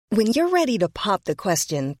When you're ready to pop the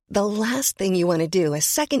question, the last thing you want to do is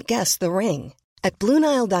second-guess the ring. At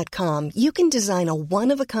BlueNile.com, you can design a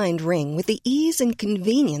one-of-a-kind ring with the ease and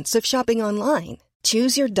convenience of shopping online.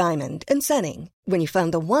 Choose your diamond and setting. When you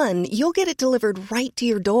find the one, you'll get it delivered right to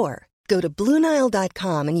your door. Go to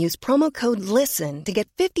BlueNile.com and use promo code LISTEN to get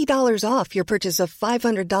 $50 off your purchase of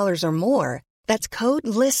 $500 or more. That's code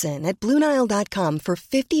LISTEN at BlueNile.com for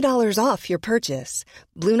 $50 off your purchase.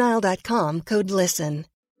 BlueNile.com, code LISTEN.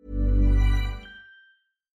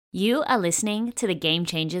 You are listening to the Game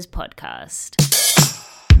Changers podcast.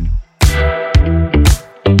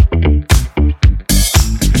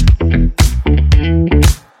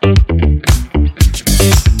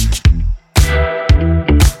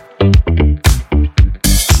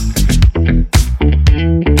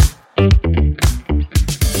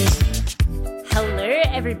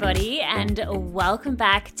 Everybody, and welcome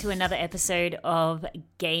back to another episode of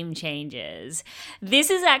Game Changers. This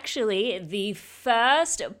is actually the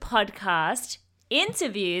first podcast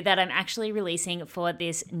interview that I'm actually releasing for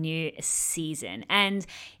this new season, and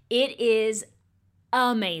it is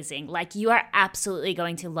amazing. Like, you are absolutely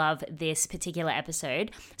going to love this particular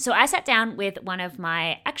episode. So I sat down with one of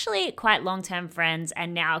my actually quite long-term friends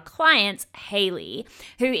and now clients, Hayley,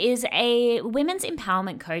 who is a women's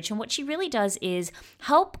empowerment coach. And what she really does is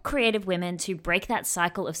help creative women to break that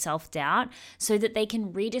cycle of self-doubt so that they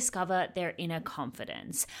can rediscover their inner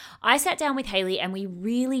confidence. I sat down with Hayley and we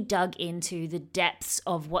really dug into the depths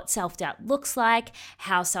of what self-doubt looks like,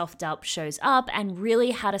 how self-doubt shows up, and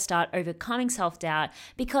really how to start overcoming self-doubt.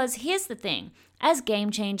 Because here's the thing, as game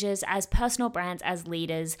changers, as personal brands, as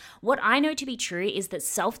leaders, what I know to be true is that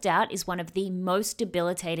self-doubt is one of the most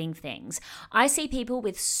debilitating things. I see people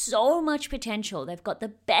with so much potential. They've got the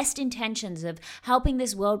best intentions of helping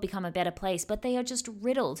this world become a better place, but they are just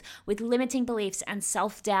riddled with limiting beliefs and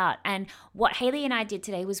self-doubt. And what Hayley and I did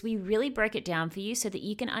today was we really broke it down for you so that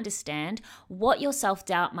you can understand what your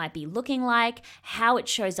self-doubt might be looking like, how it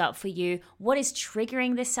shows up for you, what is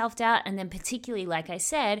triggering this self-doubt, and then particularly, like I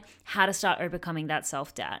said, how to start overcoming that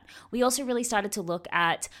self-doubt. We also really started to look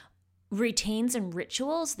at routines and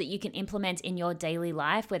rituals that you can implement in your daily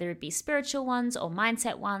life, whether it be spiritual ones or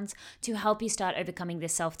mindset ones, to help you start overcoming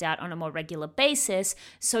this self-doubt on a more regular basis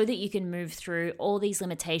so that you can move through all these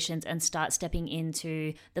limitations and start stepping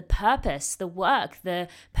into the purpose, the work, the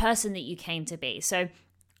person that you came to be. So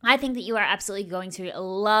I think that you are absolutely going to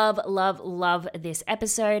love, love, love this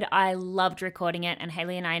episode. I loved recording it, and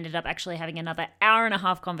Hayley and I ended up actually having another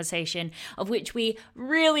hour-and-a-half conversation, of which we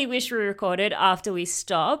really wish we recorded after we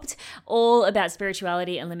stopped, all about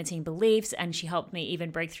spirituality and limiting beliefs, and she helped me even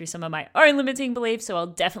break through some of my own limiting beliefs, so I'll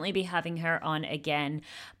definitely be having her on again.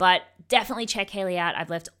 But definitely check Hayley out. I've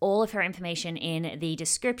left all of her information in the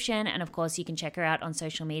description, and of course you can check her out on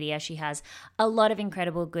social media. She has a lot of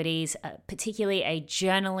incredible goodies, particularly a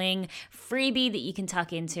journal freebie that you can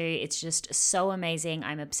tuck into. It's just so amazing.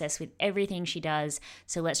 I'm obsessed with everything she does.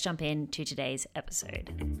 So let's jump into today's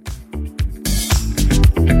episode.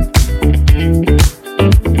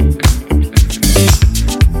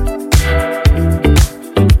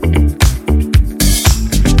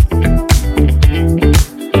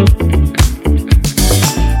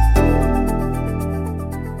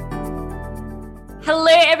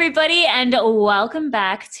 Everybody, and welcome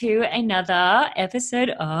back to another episode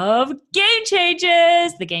of Game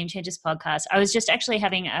Changers, the Game Changers podcast. I was just actually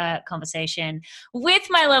having a conversation with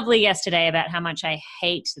my lovely guest today about how much I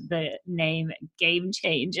hate the name Game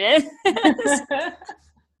Changers.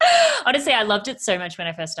 Honestly, I loved it so much when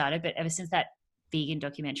I first started, but ever since that vegan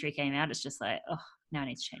documentary came out, it's just like, oh, now I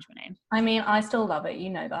need to change my name. I mean, I still love it. You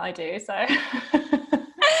know that I do, so...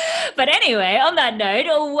 But anyway, on that note,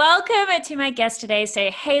 welcome to my guest today. So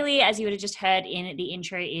Hayley, as you would have just heard in the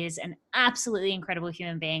intro, is an absolutely incredible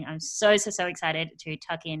human being. I'm so excited to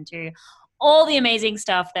tuck into all the amazing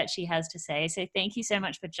stuff that she has to say. So thank you so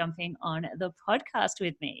much for jumping on the podcast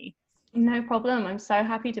with me. No problem. I'm so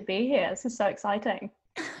happy to be here. This is so exciting.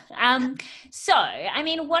 So, I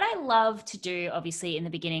mean, what I love to do, obviously, in the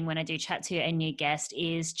beginning when I do chat to a new guest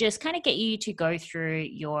is just kind of get you to go through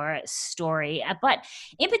your story. But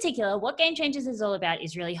in particular, what Game Changers is all about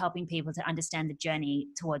is really helping people to understand the journey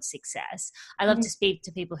towards success. I love to speak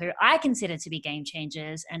to people who I consider to be game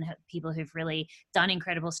changers and people who've really done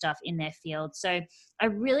incredible stuff in their field. So I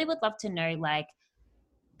really would love to know, like,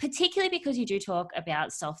 particularly because you do talk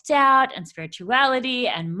about self-doubt and spirituality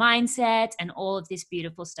and mindset and all of this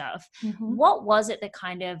beautiful stuff. Mm-hmm. What was it that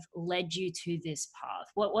kind of led you to this path?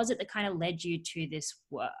 What was it that kind of led you to this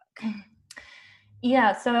work?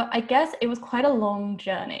 Yeah, so I guess it was quite a long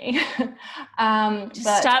journey. Just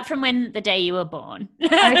But start from when the day you were born.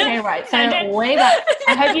 okay, right. So way back.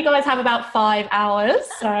 I hope you guys have about 5 hours.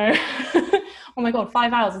 So, oh my God,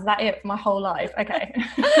 5 hours, is that it for my whole life? Okay.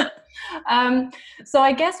 So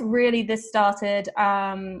I guess really this started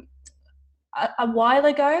a while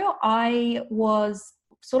ago. I was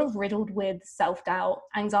sort of riddled with self-doubt,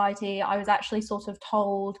 anxiety. I was actually sort of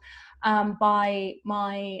told by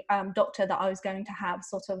my doctor that I was going to have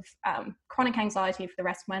sort of chronic anxiety for the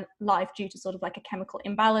rest of my life due to sort of like a chemical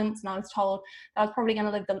imbalance. And I was told that I was probably going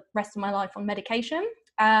to live the rest of my life on medication.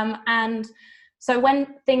 And so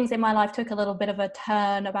when things in my life took a little bit of a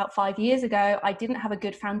turn about 5 years ago, I didn't have a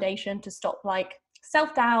good foundation to stop like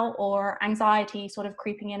self-doubt or anxiety sort of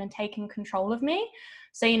creeping in and taking control of me.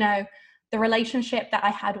 So, the relationship that I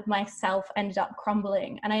had with myself ended up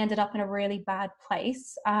crumbling, and I ended up in a really bad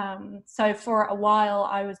place. So for a while,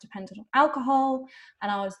 I was dependent on alcohol and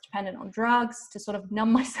I was dependent on drugs to sort of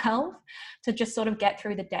numb myself, to just sort of get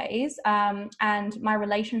through the days. And my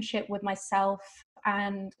relationship with myself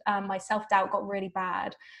and my self-doubt got really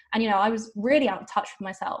bad. And, I was really out of touch with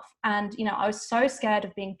myself. And, I was so scared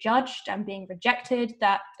of being judged and being rejected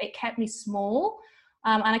that it kept me small.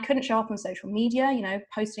 And I couldn't show up on social media.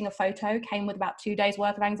 Posting a photo came with about 2 days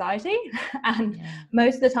worth of anxiety. And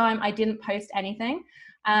most of the time I didn't post anything.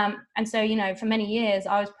 And so, for many years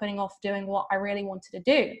I was putting off doing what I really wanted to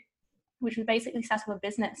do, which was basically set up a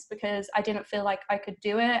business, because I didn't feel like I could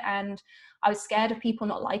do it. And I was scared of people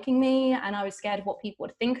not liking me. And I was scared of what people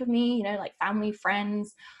would think of me, like family,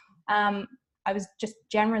 friends. I was just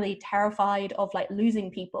generally terrified of like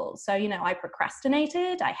losing people. So, I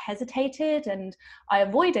procrastinated, I hesitated, and I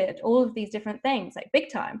avoided all of these different things, like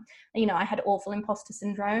big time. I had awful imposter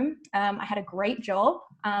syndrome. I had a great job,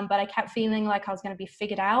 but I kept feeling like I was going to be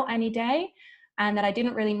figured out any day, and that I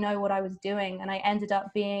didn't really know what I was doing. And I ended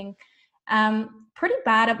up being pretty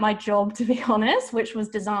bad at my job, to be honest, which was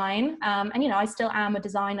design. And, I still am a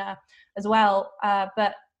designer as well.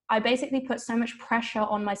 But I basically put so much pressure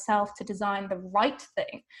on myself to design the right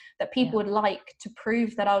thing that people would like, to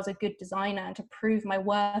prove that I was a good designer and to prove my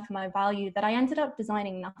worth, my value, that I ended up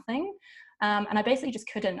designing nothing. And I basically just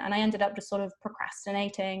couldn't. And I ended up just sort of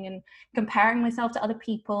procrastinating and comparing myself to other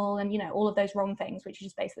people and, all of those wrong things, which you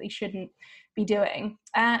just basically shouldn't be doing.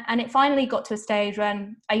 And it finally got to a stage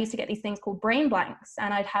when I used to get these things called brain blanks,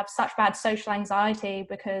 and I'd have such bad social anxiety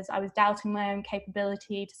because I was doubting my own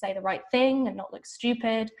capability to say the right thing and not look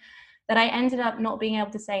stupid, that I ended up not being able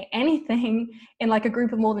to say anything in like a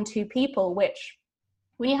group of more than 2 people, which,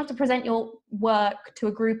 when you have to present your work to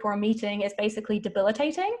a group or a meeting, is basically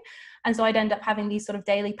debilitating. And so I'd end up having these sort of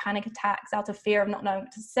daily panic attacks out of fear of not knowing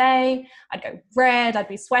what to say. I'd go red, I'd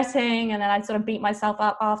be sweating, and then I'd sort of beat myself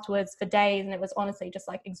up afterwards for days. And it was honestly just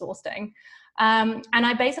like exhausting. And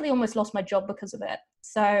I basically almost lost my job because of it.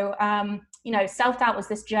 So, self-doubt was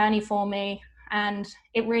this journey for me. And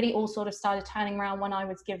it really all sort of started turning around when I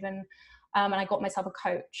was given and I got myself a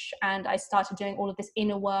coach, and I started doing all of this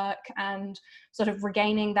inner work and sort of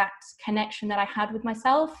regaining that connection that I had with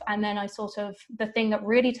myself. And then the thing that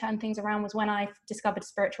really turned things around was when I discovered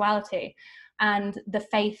spirituality. And the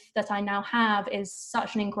faith that I now have is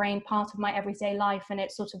such an ingrained part of my everyday life, and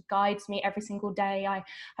it sort of guides me every single day. I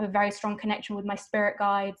have a very strong connection with my spirit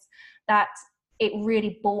guides, that it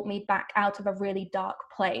really brought me back out of a really dark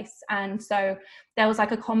place. And so there was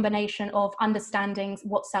like a combination of understanding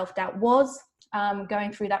what self-doubt was,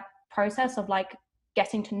 going through that process of like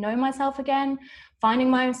getting to know myself again, finding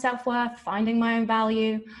my own self-worth, finding my own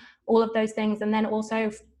value, all of those things. And then also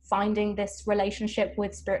finding this relationship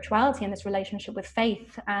with spirituality and this relationship with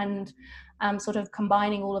faith, and sort of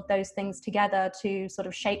combining all of those things together to sort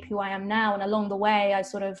of shape who I am now. And along the way, I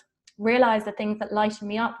sort of realized the things that lightened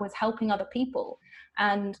me up was helping other people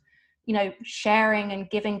and, sharing and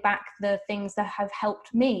giving back the things that have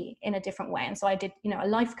helped me in a different way. And so I did, a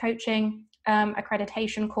life coaching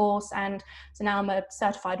accreditation course. And so now I'm a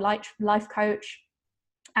certified life coach.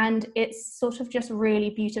 And it's sort of just really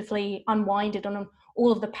beautifully unwinded, and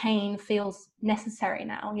all of the pain feels necessary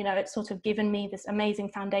now. It's sort of given me this amazing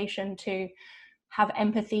foundation to have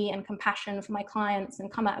empathy and compassion for my clients,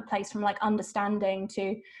 and come at a place from like understanding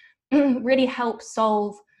to really help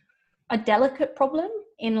solve a delicate problem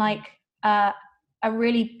in like a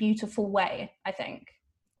really beautiful way, I think.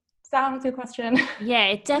 that answer your question? Yeah,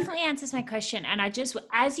 it definitely answers my question. And I just,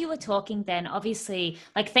 as you were talking then, obviously,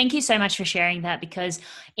 like, thank you so much for sharing that, because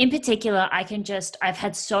in particular, I've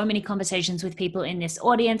had so many conversations with people in this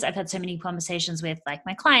audience. I've had so many conversations with like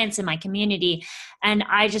my clients and my community. And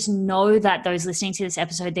I just know that those listening to this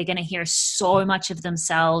episode, they're going to hear so much of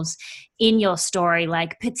themselves in your story,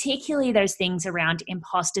 like particularly those things around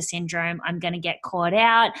imposter syndrome. I'm going to get caught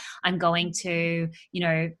out. I'm going to,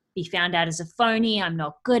 be found out as a phony, I'm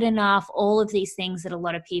not good enough, all of these things that a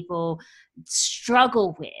lot of people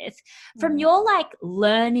struggle with. From your like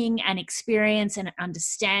learning and experience and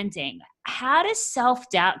understanding, how does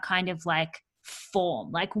self-doubt kind of like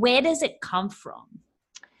form? Like, where does it come from?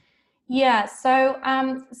 Yeah, so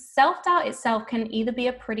self-doubt itself can either be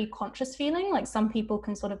a pretty conscious feeling, like some people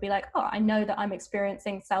can sort of be like, oh, I know that I'm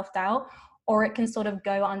experiencing self-doubt, or it can sort of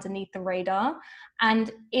go underneath the radar.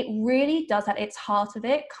 And it really does, at its heart of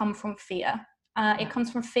it, come from fear. It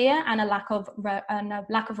comes from fear and a lack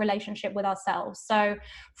of relationship with ourselves. So,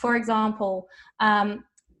 for example,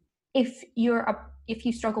 if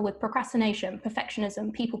you struggle with procrastination,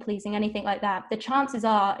 perfectionism, people pleasing, anything like that, the chances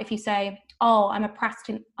are, if you say, oh, I'm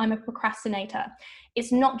a procrastinator,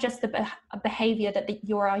 it's not just the behavior that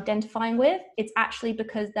you're identifying with. It's actually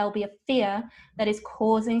because there'll be a fear that is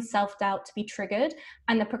causing self-doubt to be triggered.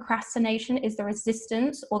 And the procrastination is the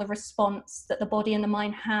resistance or the response that the body and the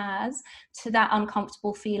mind has to that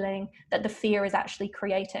uncomfortable feeling that the fear is actually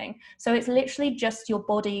creating. So it's literally just your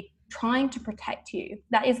body trying to protect you.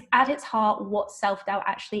 That is at its heart what self-doubt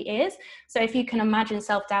actually is. So if you can imagine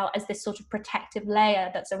self-doubt as this sort of protective layer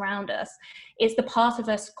that's around us, it's the part of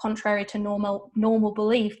us, contrary to normal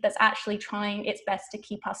belief, that's actually trying its best to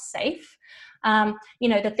keep us safe.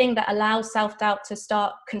 The thing that allows self-doubt to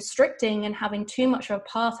start constricting and having too much of a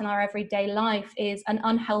part in our everyday life is an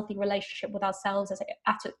unhealthy relationship with ourselves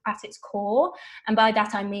at its core. And by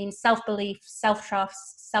that, I mean self-belief,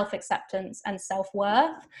 self-trust, self-acceptance, and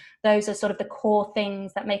self-worth. Those are sort of the core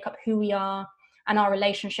things that make up who we are and our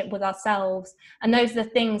relationship with ourselves. And those are the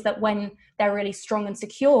things that, when they're really strong and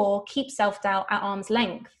secure, keep self-doubt at arm's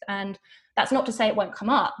length. And that's not to say it won't come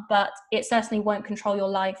up, but it certainly won't control your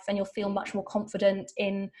life, and you'll feel much more confident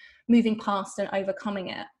in moving past and overcoming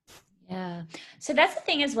it. Yeah. So that's the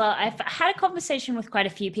thing as well. I've had a conversation with quite a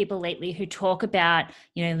few people lately who talk about,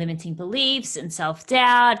 limiting beliefs and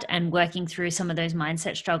self-doubt and working through some of those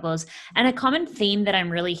mindset struggles. And a common theme that I'm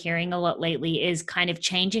really hearing a lot lately is kind of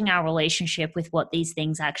changing our relationship with what these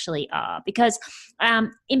things actually are. Because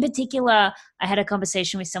in particular, I had a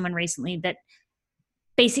conversation with someone recently that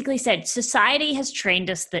basically said society has trained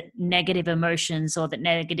us that negative emotions or that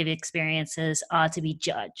negative experiences are to be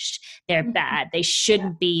judged. They're bad. They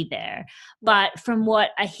shouldn't be there. But from what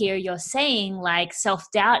I hear you're saying, like,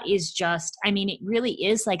 self-doubt is just, it really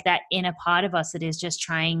is like that inner part of us that is just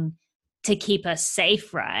trying to keep us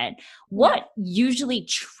safe, right? What usually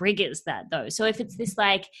triggers that though? So if it's this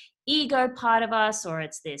like ego part of us, or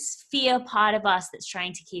it's this fear part of us that's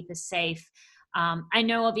trying to keep us safe, I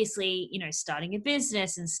know obviously, starting a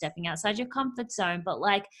business and stepping outside your comfort zone, but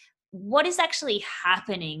like, what is actually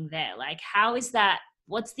happening there? Like, how is that?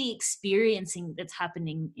 What's the experiencing that's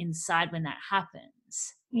happening inside when that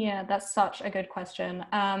happens? Yeah, that's such a good question.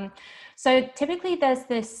 So typically there's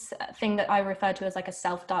this thing that I refer to as like a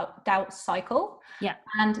self-doubt cycle. Yeah.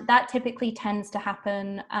 And that typically tends to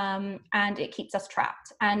happen, and it keeps us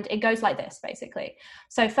trapped. And it goes like this, basically.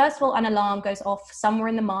 So first of all, an alarm goes off somewhere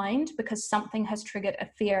in the mind because something has triggered a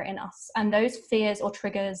fear in us. And those fears or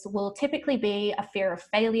triggers will typically be a fear of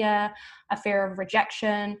failure, a fear of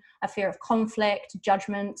rejection, a fear of conflict,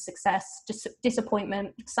 judgment, success,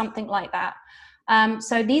 disappointment, something like that.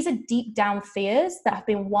 So these are deep down fears that have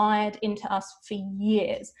been wired into us for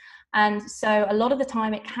years. And so a lot of the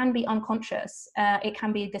time it can be unconscious. It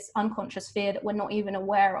can be this unconscious fear that we're not even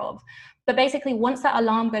aware of. But basically, once that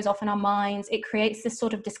alarm goes off in our minds, it creates this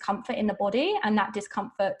sort of discomfort in the body. And that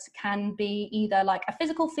discomfort can be either like a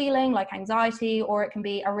physical feeling, like anxiety, or it can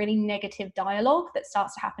be a really negative dialogue that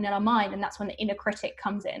starts to happen in our mind. And that's when the inner critic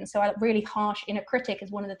comes in. So a really harsh inner critic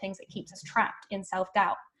is one of the things that keeps us trapped in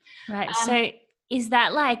self-doubt. Right. So is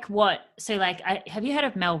that like what? So like, have you heard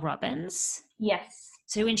of Mel Robbins? Yes.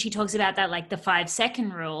 So when she talks about that, like the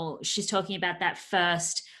 5-second rule, she's talking about that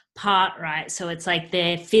first part, right? So it's like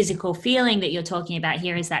the physical feeling that you're talking about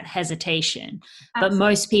here is that hesitation. Absolutely. But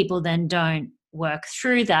most people then don't work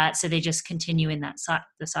through that. So they just continue in that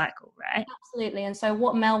the cycle, right? Absolutely. And so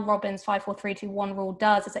what Mel Robbins' 5, 4, 3, 2, 1 rule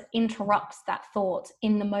does is it interrupts that thought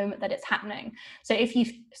in the moment that it's happening. So if you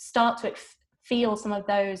start to feel some of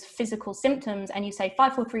those physical symptoms and you say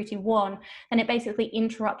 5, 4, 3, 2, 1, then it basically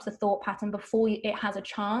interrupts the thought pattern before it has a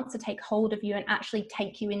chance to take hold of you and actually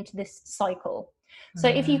take you into this cycle. So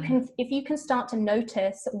if you can start to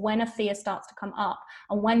notice when a fear starts to come up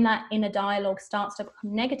and when that inner dialogue starts to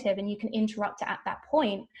become negative, and you can interrupt it at that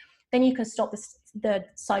point, then you can stop the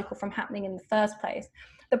cycle from happening in the first place.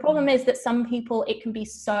 The problem is that some people, it can be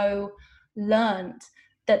so learned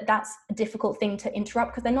that that's a difficult thing to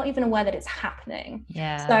interrupt because they're not even aware that it's happening.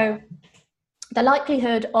 Yeah. So the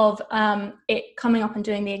likelihood of it coming up and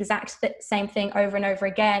doing the exact same thing over and over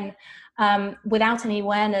again without any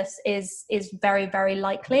awareness is very, very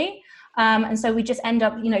likely. And so we just end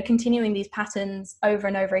up, continuing these patterns over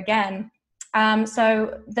and over again.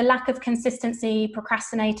 So the lack of consistency,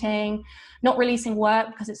 procrastinating, not releasing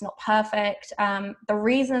work because it's not perfect. The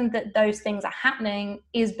reason that those things are happening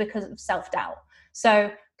is because of self-doubt.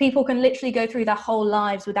 So people can literally go through their whole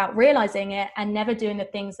lives without realizing it and never doing the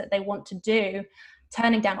things that they want to do,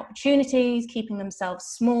 turning down opportunities, keeping themselves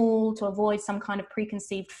small to avoid some kind of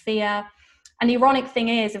preconceived fear. And the ironic thing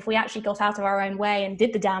is, if we actually got out of our own way and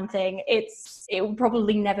did the damn thing, it would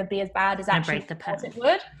probably never be as bad as actually thought it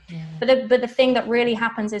would. Yeah. But the thing that really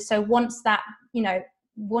happens is, so once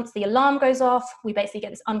the alarm goes off, we basically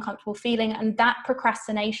get this uncomfortable feeling, and that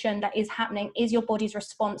procrastination that is happening is your body's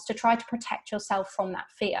response to try to protect yourself from that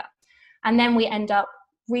fear. And then we end up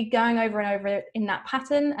going over and over in that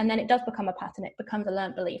pattern, and then it does become a pattern. It becomes a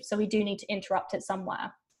learned belief. So we do need to interrupt it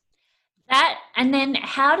somewhere. And then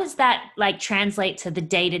how does that translate to the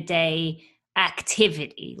day-to-day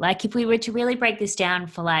activity? Like if we were to really break this down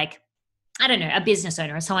for I don't know, a business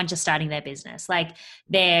owner or someone just starting their business,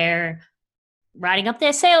 they're writing up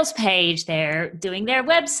their sales page, they're doing their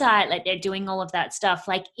website, they're doing all of that stuff.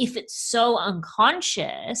 If it's so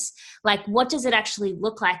unconscious, what does it actually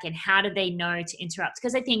look like and how do they know to interrupt?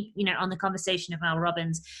 Because I think, on the conversation of Mel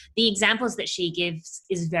Robbins, the examples that she gives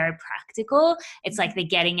is very practical. It's they're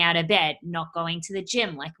getting out of bed, not going to the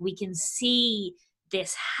gym. We can see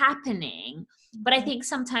this happening. But I think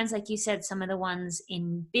sometimes, like you said, some of the ones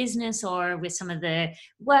in business or with some of the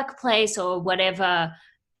workplace or whatever,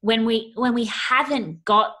 when we haven't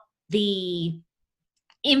got the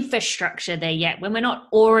infrastructure there yet, when we're not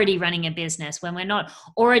already running a business, when we're not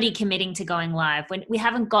already committing to going live, when we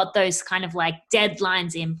haven't got those kind of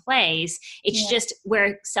deadlines in place, it's just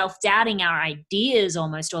we're self-doubting our ideas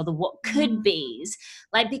almost, or the what could be's,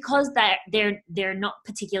 because they're not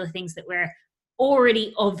particular things that we're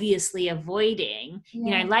already obviously avoiding.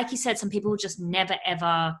 Like you said, some people just never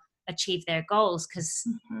ever achieve their goals because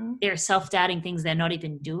they're self-doubting things they're not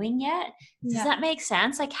even doing yet. Does that make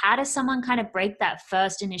sense? How does someone kind of break that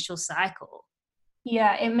first initial cycle?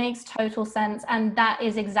 Yeah, it makes total sense. And that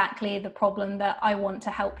is exactly the problem that I want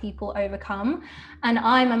to help people overcome. And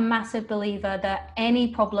I'm a massive believer that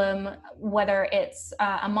any problem, whether it's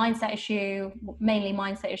a mindset issue, mainly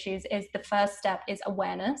mindset issues, is the first step is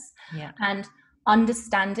awareness. Yeah. And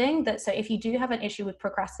understanding that, so if you do have an issue with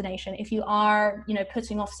procrastination, if you are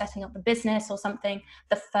putting off setting up a business or something,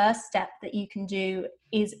 the first step that you can do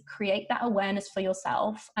is create that awareness for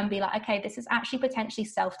yourself and be like, okay, this is actually potentially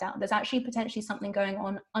self-doubt, there's actually potentially something going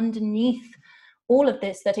on underneath all of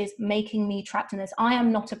this that is making me trapped in this. I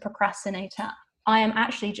am not a procrastinator, I am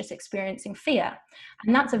actually just experiencing fear,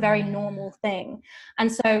 and that's a very normal thing.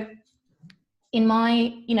 And so in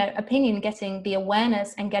my opinion, getting the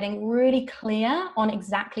awareness and getting really clear on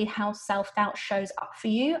exactly how self-doubt shows up for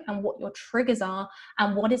you and what your triggers are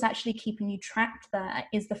and what is actually keeping you trapped there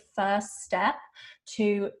is the first step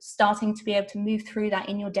to starting to be able to move through that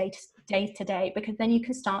in your day to day, because then you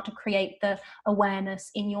can start to create the awareness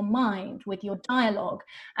in your mind with your dialogue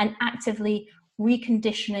and actively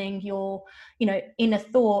reconditioning your inner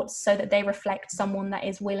thoughts so that they reflect someone that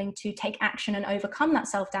is willing to take action and overcome that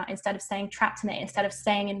self-doubt. Instead of staying trapped in it, instead of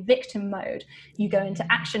staying in victim mode, you go into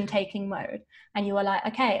action taking mode and you are like,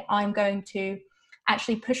 okay, I'm going to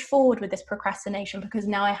actually push forward with this procrastination because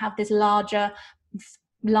now I have this larger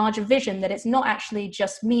vision that it's not actually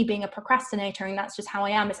just me being a procrastinator and that's just how I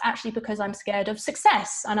am. It's actually because I'm scared of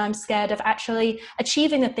success and I'm scared of actually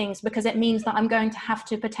achieving the things, because it means that I'm going to have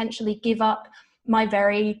to potentially give up my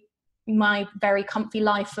very comfy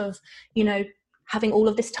life of having all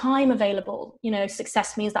of this time available.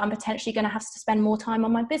 Success means that I'm potentially going to have to spend more time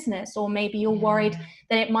on my business, or maybe you're worried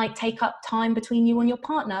that it might take up time between you and your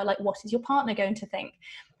partner. What is your partner going to think?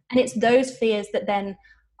 And it's those fears that then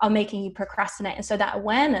are making you procrastinate. And so that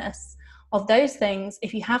awareness of those things,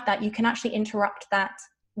 if you have that, you can actually interrupt that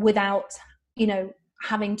without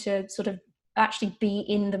having to sort of actually be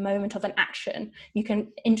in the moment of an action. You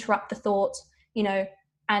can interrupt the thought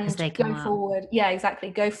and they come go up. forward. Yeah, exactly.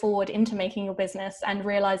 Go forward into making your business and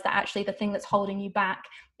realize that actually the thing that's holding you back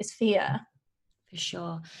is fear. For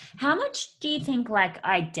sure. How much do you think like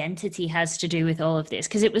identity has to do with all of this?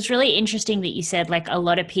 Because it was really interesting that you said like a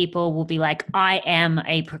lot of people will be like, I am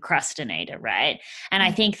a procrastinator, right? And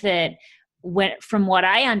I think that from what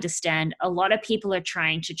I understand, a lot of people are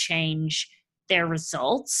trying to change their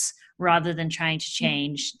results rather than trying to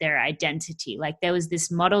change their identity. Like there was this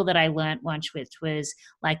model that I learned once, which was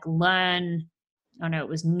like it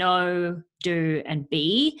was know, do, and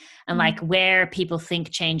be. And like where people think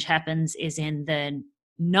change happens is in the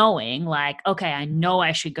knowing, like, okay, I know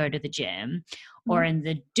I should go to the gym. Or in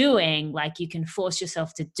the doing, like you can force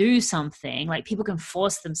yourself to do something. Like people can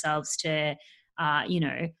force themselves to,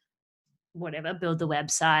 whatever, build the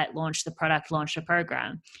website, launch the product, launch the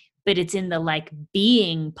program. But it's in the like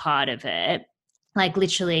being part of it, like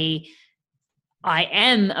literally, I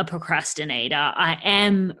am a procrastinator. I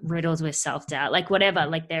am riddled with self-doubt, like whatever,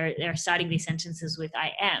 like they're starting these sentences with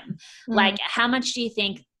I am. Like how much do you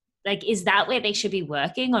think, like, is that where they should be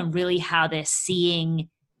working on really how they're seeing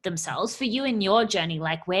themselves? For you in your journey,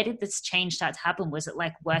 like where did this change start to happen? Was it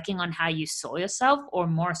like working on how you saw yourself or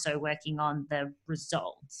more so working on the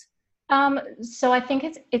results? So I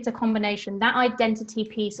think it's a combination. That identity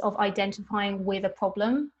piece of identifying with a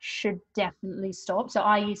problem should definitely stop. So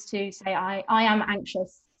I used to say I am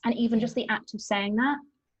anxious, and even just the act of saying that,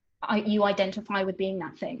 you identify with being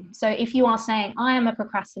that thing. So if you are saying I am a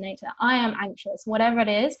procrastinator, I am anxious, whatever it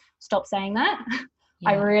is, stop saying that. Yeah.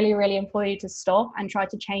 I really, really implore you to stop and try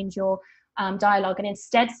to change your dialogue, and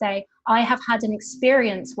instead say I have had an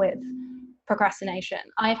experience with procrastination.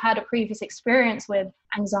 I've had a previous experience with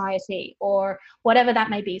anxiety or whatever that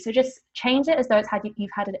may be. So just change it as though you've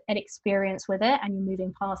had an experience with it and you're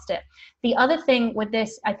moving past it. The other thing with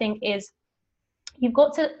this, I think, is you've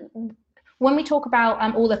got to, when we talk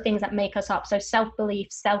about all the things that make us up, so self-belief,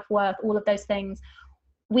 self-worth, all of those things,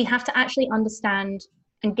 we have to actually understand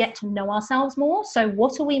and get to know ourselves more. So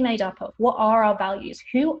what are we made up of? What are our values?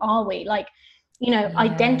 Who are we? Like,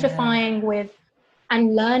 identifying with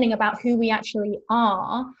and learning about who we actually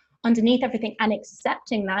are underneath everything and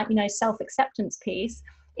accepting that, self-acceptance piece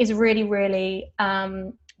is really, really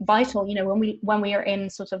vital. When we are in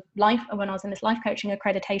sort of life, when I was in this life coaching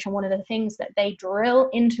accreditation, one of the things that they drill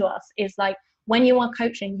into us is like, when you are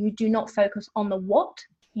coaching, you do not focus on the what,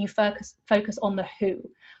 you focus on the who.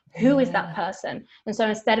 Who is that person? And so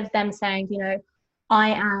instead of them saying,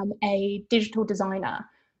 I am a digital designer,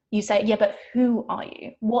 you say, yeah, but who are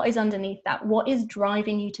you? What is underneath that? What is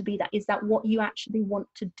driving you to be that? Is that what you actually want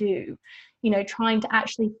to do? Trying to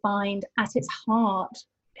actually find at its heart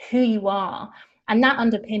who you are. And that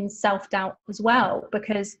underpins self-doubt as well,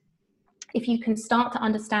 because if you can start to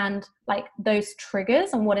understand like those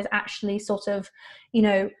triggers and what is actually sort of,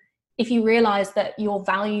 if you realize that your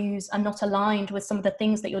values are not aligned with some of the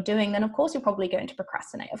things that you're doing, then of course you're probably going to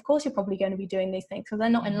procrastinate. Of course you're probably going to be doing these things because they're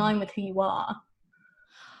not in line with who you are.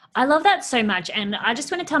 I love that so much. And I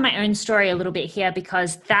just want to tell my own story a little bit here,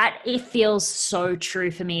 because it feels so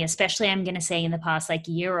true for me, especially I'm going to say in the past like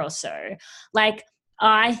year or so. Like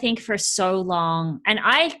I think for so long, and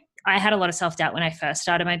I had a lot of self-doubt when I first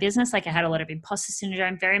started my business. Like I had a lot of imposter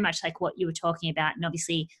syndrome, very much like what you were talking about. And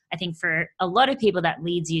obviously I think for a lot of people that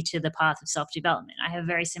leads you to the path of self-development. I have a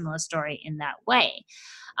very similar story in that way.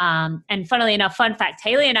 And funnily enough, fun fact,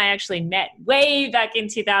 Hayley and I actually met way back in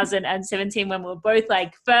 2017 when we were both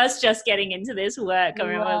like first just getting into this work. I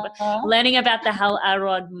remember learning about the Hal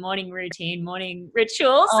Elrod morning routine, morning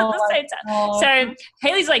rituals at the same time. So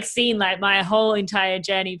Hayley's like seen like my whole entire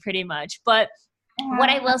journey pretty much. But what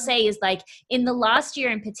I will say is like in the last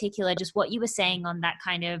year in particular, just what you were saying on that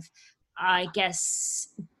kind of, I guess,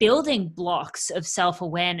 building blocks of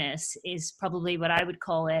self-awareness is probably what I would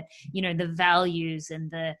call it, the values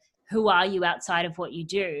and the who are you outside of what you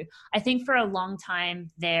do. I think for a long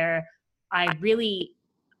time there, I really,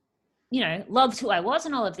 loved who I was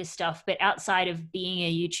and all of this stuff, but outside of being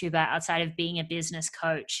a YouTuber, outside of being a business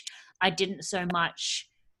coach, I didn't so much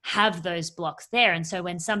have those blocks there. And so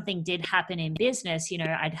when something did happen in business,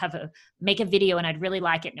 I'd make a video and I'd really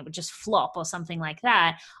like it and it would just flop or something like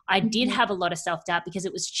that. I did have a lot of self-doubt because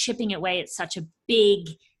it was chipping away at such a big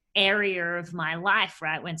area of my life,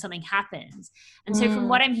 right? When something happens. And so from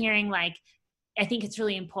what I'm hearing, like, I think it's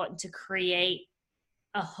really important to create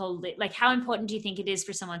a like, how important do you think it is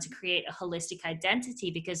for someone to create a holistic identity?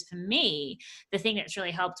 Because for me, the thing that's really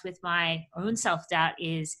helped with my own self-doubt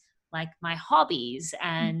is like my hobbies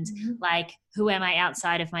and like who am I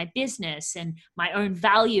outside of my business and my own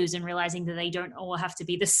values, and realizing that they don't all have to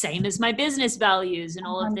be the same as my business values and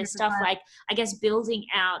all of this 100%. Stuff. Like, I guess building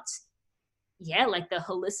out, yeah, like the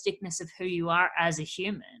holisticness of who you are as a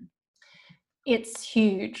human. It's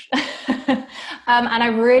huge. And I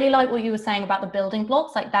really like what you were saying about the building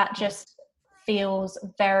blocks. Like that just feels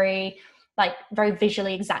very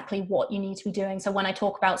visually exactly what you need to be doing. So when I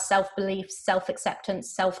talk about self-belief,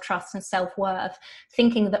 self-acceptance, self-trust, and self-worth,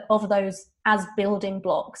 thinking of those as building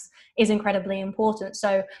blocks is incredibly important.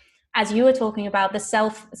 So as you were talking about the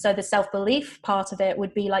self-belief part of it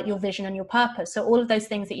would be like your vision and your purpose. So all of those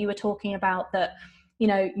things that you were talking about, that, you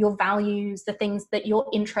know, your values, the things that your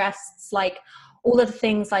interests, like all of the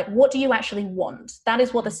things, like what do you actually want? That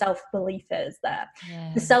is what the self-belief is there.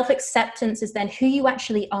 Yeah. The self-acceptance is then who you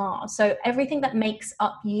actually are. So everything that makes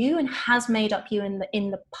up you and has made up you in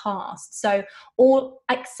the past. So all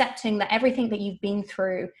accepting that everything that you've been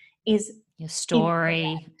through is your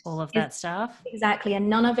story, all of that stuff. Exactly. And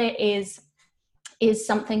none of it is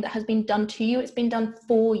something that has been done to you. It's been done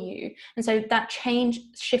for you. And so that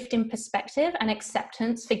shift in perspective and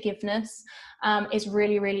acceptance, forgiveness, is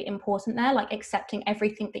really, really important there, like accepting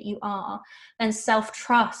everything that you are. And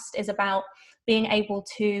self-trust is about being able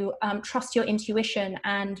to trust your intuition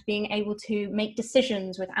and being able to make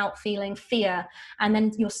decisions without feeling fear. And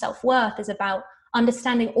then your self-worth is about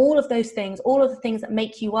understanding all of those things, all of the things that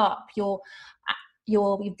make you up, your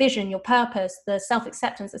vision, your purpose, the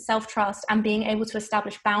self-acceptance, the self-trust, and being able to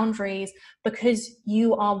establish boundaries because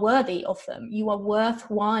you are worthy of them. You are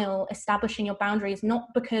worthwhile establishing your boundaries, not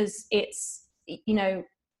because it's, you know,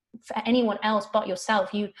 for anyone else but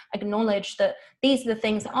yourself. You acknowledge that these are the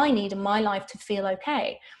things that I need in my life to feel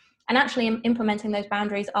okay. And actually implementing those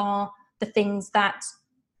boundaries are the things that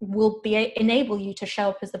will enable you to show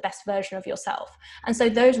up as the best version of yourself. And so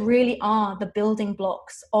those really are the building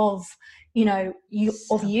blocks of, you know,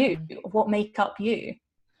 of what make up you.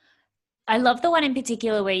 I love the one in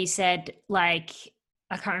particular where you said, like,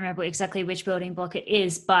 I can't remember exactly which building block it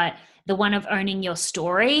is, but the one of owning your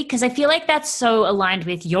story, because I feel like that's so aligned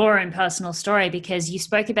with your own personal story, because you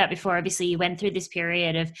spoke about before, obviously you went through this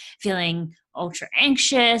period of feeling ultra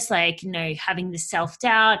anxious, like, you know, having the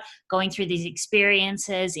self-doubt, going through these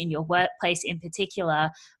experiences in your workplace in particular.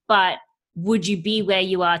 But would you be where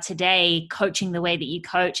you are today, coaching the way that you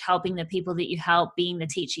coach, helping the people that you help, being the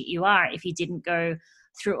teacher you are, if you didn't go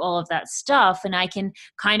through all of that stuff? And I can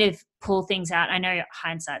kind of pull things out. I know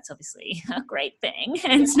hindsight's obviously a great thing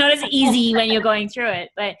and it's not as easy when you're going through it,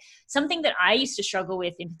 but something that I used to struggle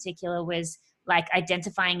with in particular was like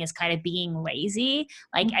identifying as kind of being lazy.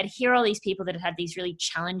 Like I'd hear all these people that had these really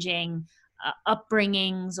challenging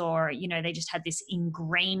upbringings, or, you know, they just had this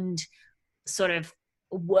ingrained sort of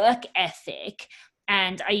work ethic.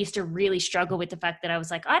 And I used to really struggle with the fact that I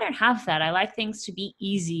was like, I don't have that. I like things to be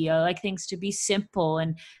easy. I like things to be simple.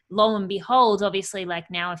 And lo and behold, obviously, like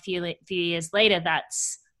now a few years later,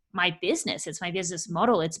 that's my business. It's my business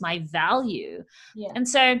model. It's my value. Yeah. And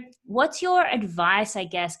so what's your advice, I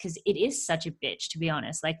guess, because it is such a bitch, to be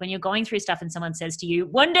honest. Like when you're going through stuff and someone says to you,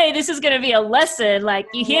 one day this is going to be a lesson, like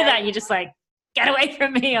you hear that and you're just like, get away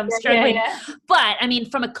from me, I'm struggling. Yeah. But I mean,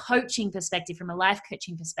 from a coaching perspective, from a life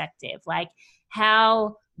coaching perspective, like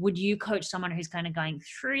how would you coach someone who's kind of going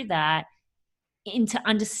through that into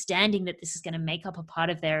understanding that this is going to make up a part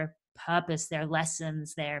of their purpose, their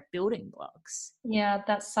lessons, their building blocks? Yeah,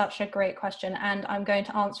 that's such a great question. And I'm going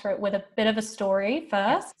to answer it with a bit of a story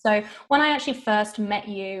first. So when I actually first met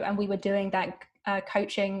you and we were doing that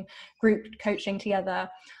group coaching together,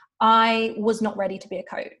 I was not ready to be a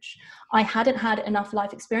coach. I hadn't had enough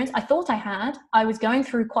life experience. I thought I had. I was going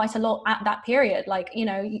through quite a lot at that period. Like, you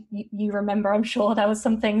know, you remember, I'm sure there was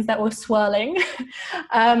some things that were swirling.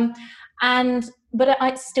 But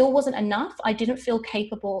it still wasn't enough. I didn't feel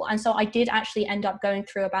capable. And so I did actually end up going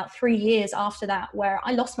through about 3 years after that where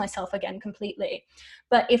I lost myself again completely.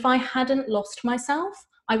 But if I hadn't lost myself,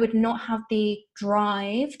 I would not have the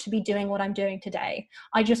drive to be doing what I'm doing today.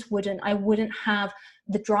 I just wouldn't. I wouldn't have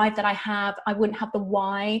the drive that I have. I wouldn't have the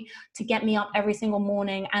why to get me up every single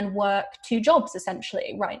morning and work 2 jobs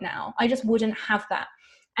essentially right now. I just wouldn't have that.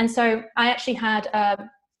 And so I actually had a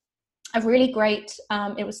really great,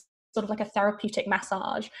 it was sort of like a therapeutic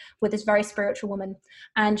massage with this very spiritual woman.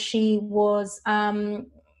 And she was saying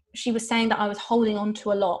that I was holding on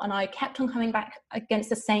to a lot and I kept on coming back against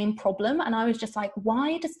the same problem. And I was just like,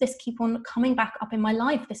 why does this keep on coming back up in my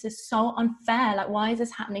life? This is so unfair. Like, why is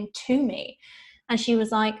this happening to me? And she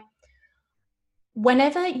was like,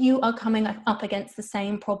 whenever you are coming up against the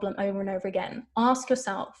same problem over and over again, ask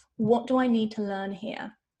yourself, what do I need to learn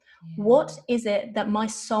here? What is it that my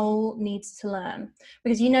soul needs to learn?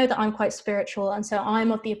 Because you know that I'm quite spiritual. And so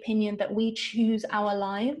I'm of the opinion that we choose our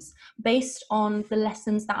lives based on the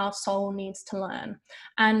lessons that our soul needs to learn.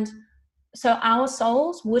 And So our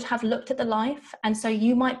souls would have looked at the life, and so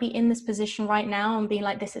you might be in this position right now and be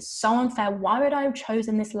like, this is so unfair, why would I have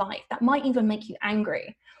chosen this life? That might even make you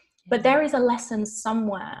angry. But there is a lesson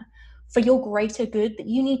somewhere for your greater good that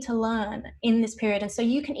you need to learn in this period. And so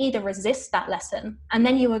you can either resist that lesson, and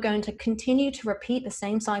then you are going to continue to repeat the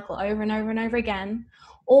same cycle over and over and over again,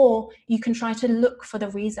 or you can try to look for the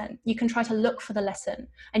reason. You can try to look for the lesson,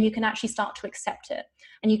 and you can actually start to accept it.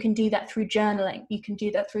 And you can do that through journaling. You can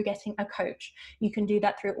do that through getting a coach. You can do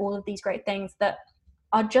that through all of these great things that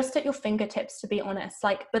are just at your fingertips, to be honest.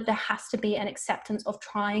 But there has to be an acceptance of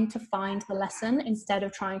trying to find the lesson instead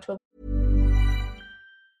of trying to.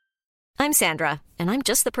 I'm Sandra, and I'm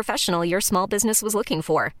just the professional your small business was looking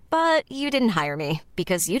for. But you didn't hire me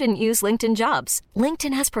because you didn't use LinkedIn Jobs.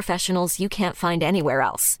 LinkedIn has professionals you can't find anywhere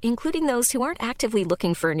else, including those who aren't actively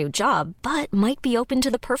looking for a new job, but might be open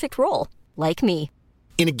to the perfect role, like me.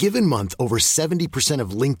 In a given month, over 70%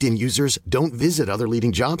 of LinkedIn users don't visit other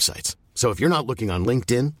leading job sites. So if you're not looking on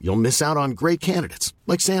LinkedIn, you'll miss out on great candidates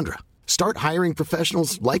like Sandra. Start hiring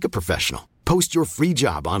professionals like a professional. Post your free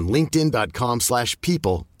job on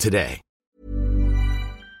linkedin.com/people today.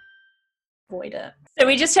 Avoid it. So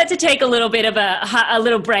we just had to take a little bit of a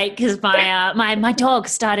little break because my dog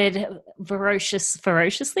started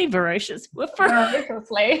ferociously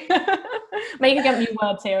Making up new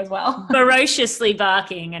words here as well. ferociously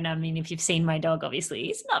barking. And I mean, if you've seen my dog, obviously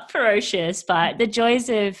he's not ferocious, but the joys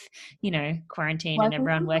of, quarantine and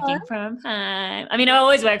everyone working from home. I mean, I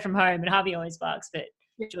always work from home and hubby always barks, but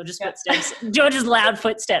George's loud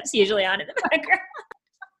footsteps usually aren't in the background.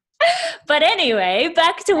 But anyway,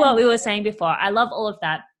 back to what we were saying before. I love all of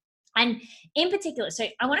that. And in particular, so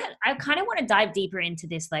I kind of want to dive deeper into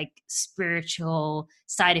this spiritual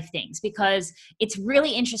side of things, because it's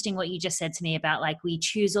really interesting what you just said to me about we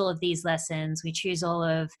choose all of these lessons, we choose all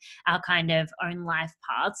of our kind of own life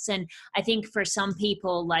paths. And I think for some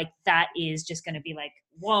people that is just going to be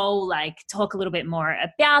whoa, talk a little bit more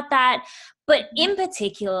about that. But in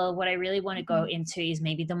particular, what I really want to go into is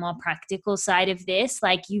maybe the more practical side of this.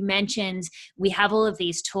 Like you mentioned, we have all of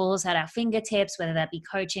these tools at our fingertips, whether that be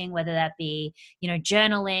coaching, whether that be,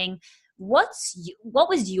 journaling. What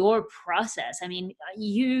was your process? I mean,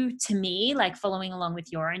 you, to me, following along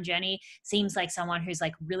with your own journey, seems like someone who's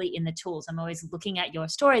really in the tools. I'm always looking at your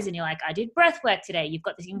stories and you're like, I did breath work today. You've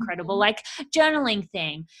got this incredible journaling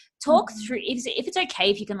thing. Talk through, if it's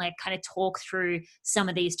okay, if you can kind of talk through some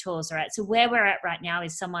of these tools, right? So where we're at right now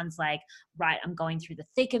is someone's right, I'm going through the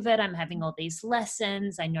thick of it. I'm having all these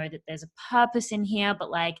lessons. I know that there's a purpose in here,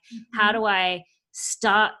 but how do I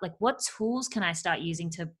start, what tools can I start using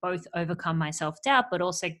to both overcome my self-doubt, but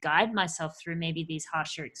also guide myself through maybe these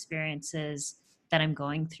harsher experiences that I'm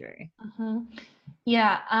going through?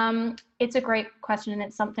 Yeah, it's a great question, and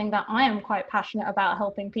it's something that I am quite passionate about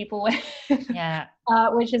helping people with. Yeah.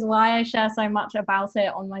 Which is why I share so much about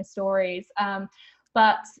it on my stories.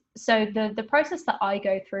 But so the process that I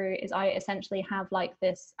go through is I essentially have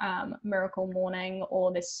this miracle morning,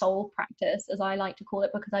 or this soul practice, as I like to call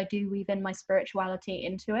it, because I do weave in my spirituality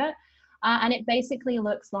into it. And it basically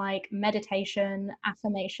looks like meditation,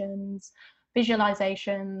 affirmations,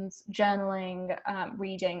 visualizations, journaling,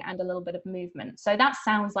 reading, and a little bit of movement. So that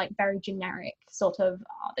sounds very generic, sort of,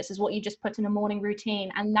 this is what you just put in a morning routine.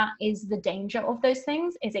 And that is the danger of those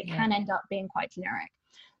things, is it can end up being quite generic.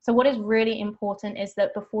 So what is really important is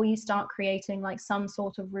that before you start creating some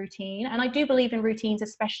sort of routine, and I do believe in routines,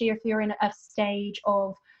 especially if you're in a stage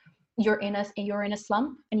of you're in a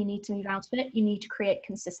slump and you need to move out of it, you need to create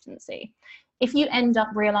consistency. If you end up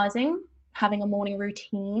realizing having a morning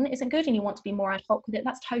routine isn't good and you want to be more ad hoc with it,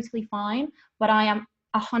 that's totally fine. But I am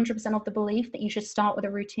 100% of the belief that you should start with a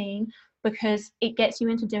routine, because it gets you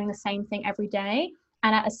into doing the same thing every day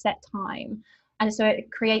and at a set time. And so it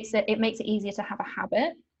makes it easier to have a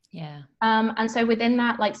habit. Yeah. And so within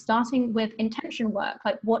that, starting with intention work,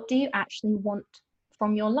 what do you actually want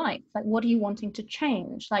from your life? What are you wanting to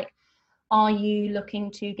change? Are you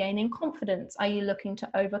looking to gain in confidence? Are you looking to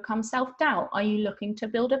overcome self-doubt? Are you looking to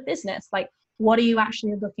build a business? What are you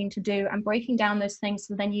actually looking to do? And breaking down those things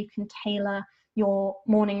so then you can tailor your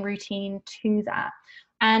morning routine to that.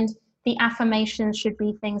 And the affirmations should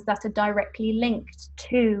be things that are directly linked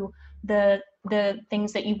to the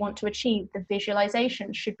things that you want to achieve. The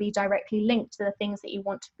visualization should be directly linked to the things that you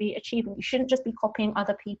want to be achieving. You shouldn't just be copying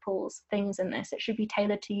other people's things in this. It should be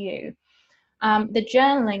tailored to you. The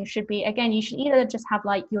journaling should be, again, you should either just have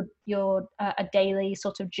your a daily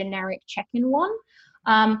sort of generic check-in one,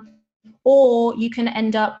 or you can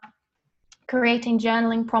end up creating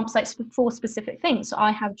journaling prompts like for specific things. So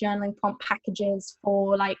I have journaling prompt packages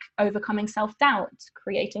for like overcoming self-doubt,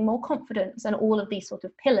 creating more confidence, and all of these sort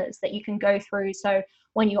of pillars that you can go through. So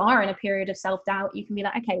when you are in a period of self-doubt, you can be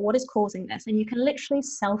like, okay, what is causing this? And you can literally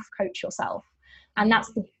self-coach yourself. And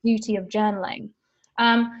that's the beauty of journaling.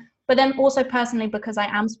 But then also personally, because I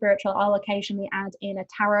am spiritual, I'll occasionally add in a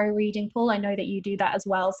tarot reading pull. I know that you do that as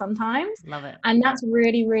well sometimes. Love it. And that's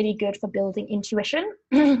really, really good for building intuition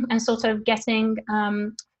and sort of getting,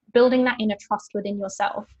 building that inner trust within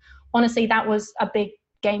yourself. Honestly, that was a big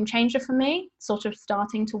game changer for me, sort of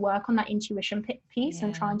starting to work on that intuition piece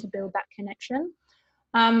and trying to build that connection.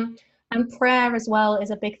 And prayer as well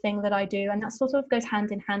is a big thing that I do. And that sort of goes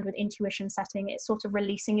hand in hand with intuition setting. It's sort of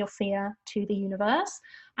releasing your fear to the universe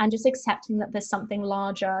and just accepting that there's something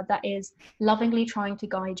larger that is lovingly trying to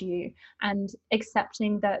guide you, and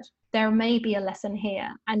accepting that there may be a lesson here,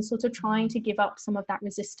 and sort of trying to give up some of that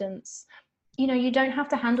resistance. You know, you don't have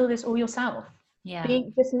to handle this all yourself.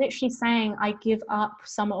 Just literally saying, I give up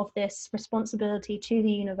some of this responsibility to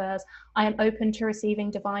the universe. I am open to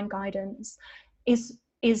receiving divine guidance is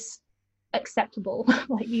acceptable.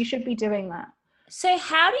 Like, you should be doing that. So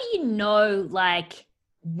how do you know, like,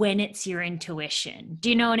 when it's your intuition? Do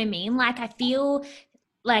you know what I mean? Like, I feel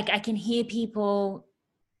like I can hear people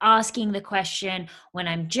asking the question when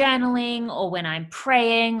I'm journaling or when I'm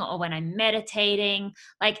praying or when I'm meditating.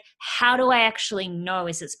 Like, how do I actually know?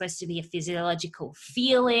 Is it supposed to be a physiological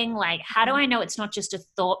feeling? Like, how do I know it's not just a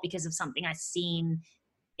thought because of something I've seen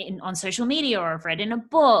on social media or I've read in a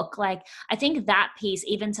book? Like, I think that piece,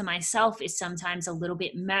 even to myself, is sometimes a little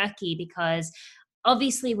bit murky, because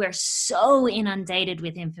obviously we're so inundated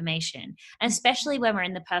with information, and especially when we're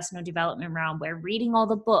in the personal development realm, we're reading all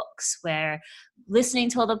the books, we're listening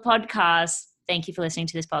to all the podcasts. Thank you for listening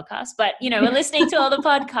to this podcast. But, you know, we're listening to all the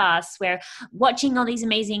podcasts, we're watching all these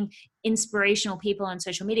amazing inspirational people on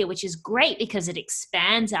social media, which is great because it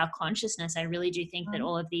expands our consciousness. I really do think that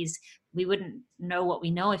all of these, we wouldn't know what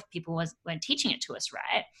we know if people weren't teaching it to us,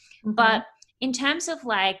 right? But in terms of,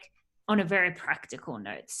 like, on a very practical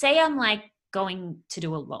note, say I'm like going to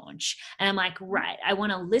do a launch and I'm like, right, I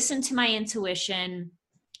want to listen to my intuition,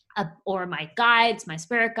 or my guides, my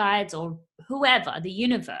spirit guides, or whoever, the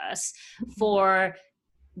universe, for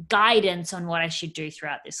guidance on what I should do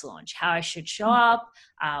throughout this launch, how I should show up,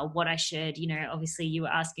 what I should, you know, obviously you were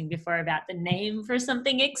asking before about the name for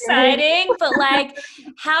something exciting, but like,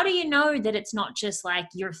 how do you know that it's not just like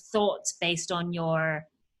your thoughts based on your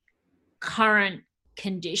current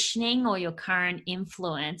conditioning or your current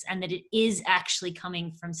influence, and that it is actually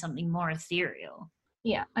coming from something more ethereal?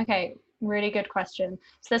 Yeah. Okay. Really good question.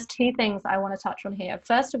 So there's two things I want to touch on here.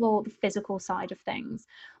 First of all, the physical side of things.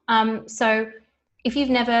 So if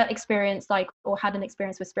you've never experienced or had an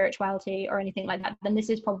experience with spirituality or anything like that, then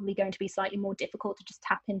this is probably going to be slightly more difficult to just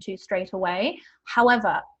tap into straight away.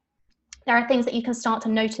 However, there are things that you can start to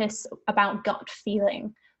notice about gut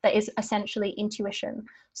feeling that is essentially intuition.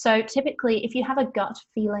 So typically, if you have a gut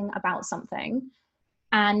feeling about something,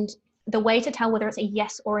 and the way to tell whether it's a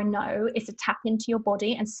yes or a no is to tap into your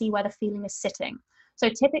body and see where the feeling is sitting. So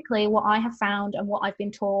typically what I have found and what I've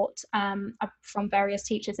been taught from various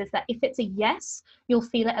teachers is that if it's a yes, you'll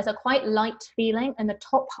feel it as a quite light feeling in the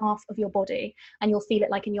top half of your body, and you'll feel it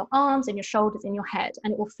like in your arms, in your shoulders, in your head,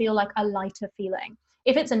 and it will feel like a lighter feeling.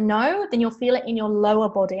 If it's a no, then you'll feel it in your lower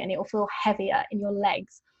body and it will feel heavier in your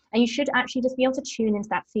legs. And you should actually just be able to tune into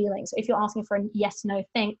that feeling. So if you're asking for a yes, no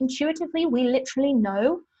thing, intuitively, we literally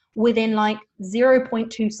know within like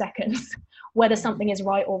 0.2 seconds whether something is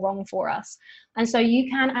right or wrong for us. And so you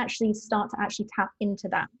can actually start to actually tap into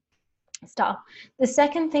that stuff. The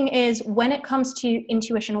second thing is, when it comes to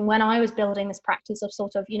intuition, and when I was building this practice of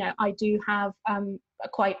sort of, you know, I do have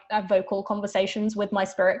quite vocal conversations with my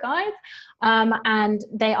spirit guides, and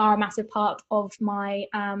they are a massive part of my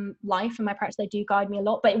life and my practice. They do guide me a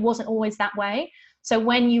lot, but it wasn't always that way. So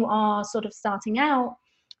when you are sort of starting out,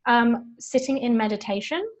 sitting in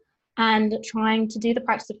meditation and trying to do the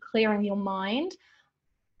practice of clearing your mind,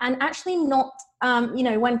 and actually not, you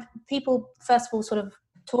know, when people first of all sort of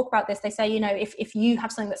talk about this, they say, you know, if you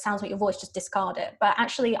have something that sounds like your voice, just discard it. But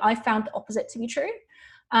actually I found the opposite to be true.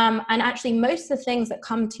 And actually most of the things that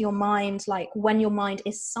come to your mind, like when your mind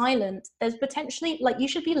is silent, there's potentially, like, you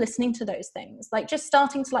should be listening to those things, like just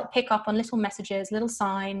starting to like pick up on little messages, little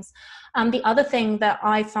signs. The other thing that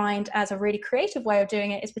I find as a really creative way of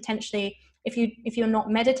doing it is potentially, if you're not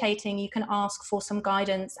meditating, you can ask for some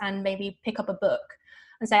guidance and maybe pick up a book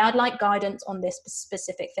and say, I'd like guidance on this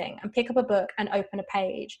specific thing, and pick up a book and open a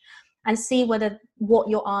page. and see what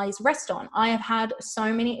your eyes rest on. I have had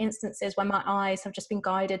so many instances where my eyes have just been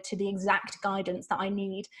guided to the exact guidance that I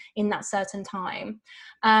need in that certain time.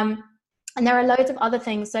 And there are loads of other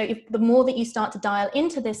things. So the more that you start to dial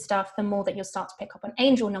into this stuff, the more that you'll start to pick up on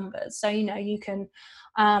angel numbers. So, you can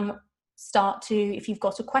start to, if you've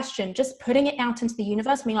got a question, just putting it out into the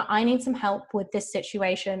universe, being like, I need some help with this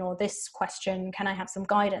situation or this question. Can I have some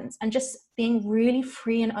guidance? And just being really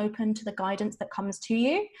free and open to the guidance that comes to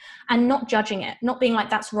you, and not judging it, not being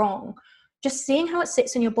like, that's wrong. Just seeing how it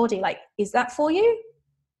sits in your body. Like, is that for you?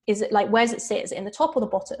 Is it like, where does it sit? Is it in the top or the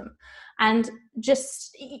bottom? And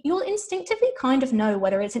just, you'll instinctively kind of know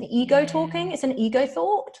whether it's an ego talking, it's an ego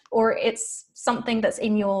thought, or it's something that's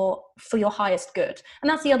for your highest good. And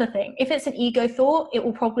that's the other thing. If it's an ego thought, it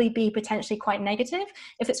will probably be potentially quite negative.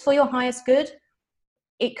 If it's for your highest good,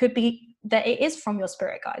 it could be that it is from your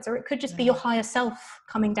spirit guides, or it could just be your higher self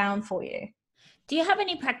coming down for you. Do you have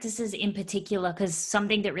any practices in particular? Because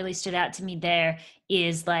something that really stood out to me there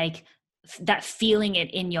is like that feeling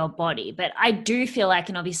it in your body. But I do feel like,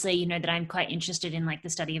 and obviously, you know, that I'm quite interested in like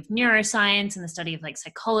the study of neuroscience and the study of like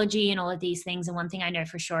psychology and all of these things. And one thing I know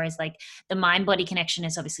for sure is like the mind-body connection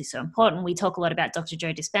is obviously so important. We talk a lot about Dr.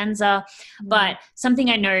 Joe Dispenza, but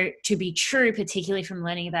something I know to be true, particularly from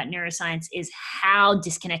learning about neuroscience, is how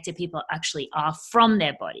disconnected people actually are from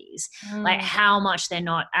their bodies. Like how much they're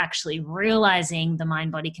not actually realizing the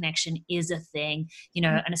mind-body connection is a thing, you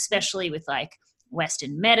know, and especially with like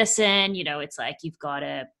Western medicine, you know, it's like you've got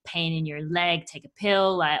a pain in your leg, take a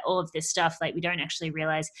pill, like all of this stuff. Like we don't actually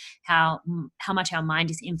realize how much our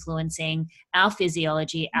mind is influencing our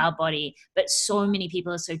physiology, our body, but so many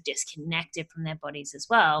people are so disconnected from their bodies as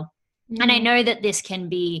well. And I know that this can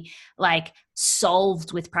be like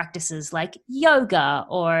solved with practices like yoga,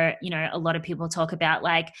 or, you know, a lot of people talk about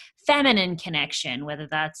like feminine connection, whether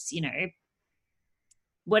that's, you know,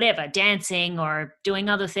 whatever, dancing or doing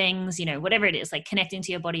other things, you know, whatever it is, like connecting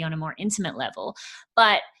to your body on a more intimate level.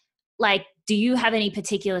 But like, do you have any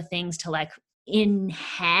particular things to like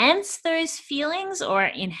enhance those feelings, or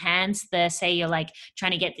enhance the, say you're like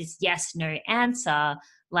trying to get this yes, no answer?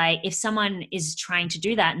 Like if someone is trying to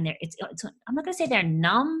do that and it's I'm not going to say they're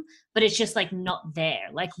numb, but it's just like not there.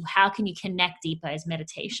 Like how can you connect deeper? Is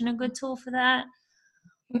meditation a good tool for that?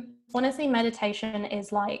 Honestly, meditation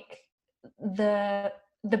is like the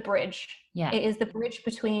bridge. It is the bridge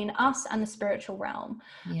between us and the spiritual realm.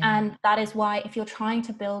 And that is why if you're trying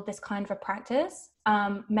to build this kind of a practice,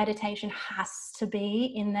 meditation has to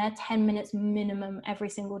be in there 10 minutes minimum every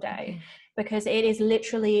single day, because it is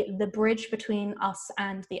literally the bridge between us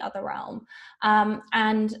and the other realm.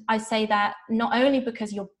 And I say that not only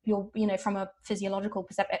because you're you know, from a physiological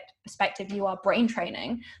perspective, you are brain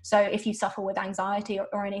training. So if you suffer with anxiety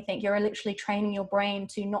or anything, you're literally training your brain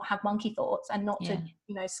to not have monkey thoughts and not to,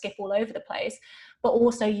 you know, skip all over the place. But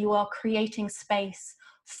also you are creating space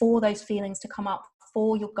for those feelings to come up,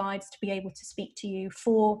 for your guides to be able to speak to you,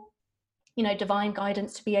 for, you know, divine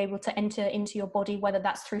guidance to be able to enter into your body, whether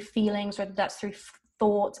that's through feelings, whether that's through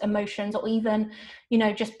thoughts, emotions, or even, you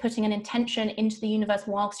know, just putting an intention into the universe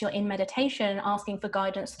whilst you're in meditation, asking for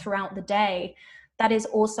guidance throughout the day. That is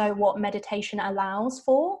also what meditation allows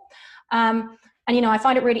for. And, you know, I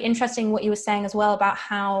find it really interesting what you were saying as well about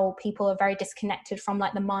how people are very disconnected from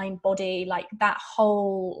like the mind body, like that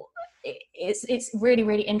whole, it's really,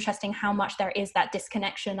 really interesting how much there is that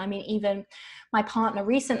disconnection. I mean, even my partner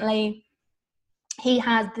recently, he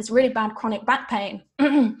had this really bad chronic back pain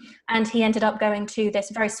and he ended up going to this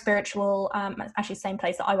very spiritual, actually same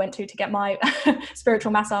place that I went to get my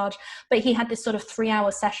spiritual massage, but he had this sort of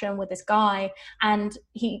 3-hour session with this guy, and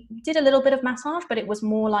he did a little bit of massage, but it was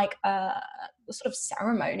more like a sort of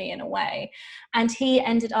ceremony in a way. And he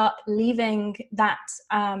ended up leaving that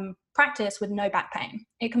practice with no back pain.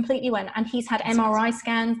 It completely went, and he's had MRI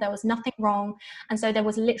scans, there was nothing wrong. And so there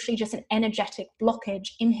was literally just an energetic blockage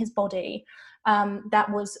in his body that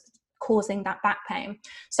was causing that back pain.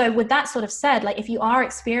 So with that sort of said, like if you are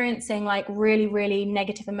experiencing like really, really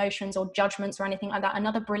negative emotions or judgments or anything like that,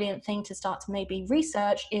 another brilliant thing to start to maybe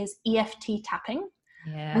research is EFT tapping.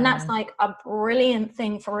 And that's like a brilliant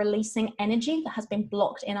thing for releasing energy that has been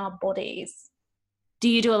blocked in our bodies. Do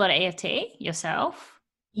you do a lot of EFT yourself?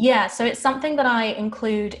 Yeah, so it's something that I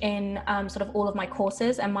include in sort of all of my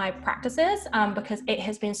courses and my practices because it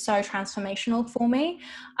has been so transformational for me.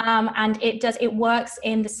 And it works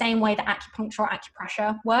in the same way that acupuncture or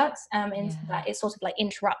acupressure works, in that it sort of like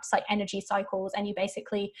interrupts like energy cycles, and you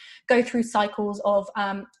basically go through cycles of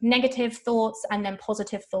negative thoughts and then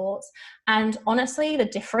positive thoughts. And honestly, the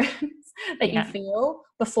difference that you feel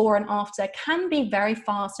before and after can be very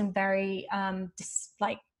fast and very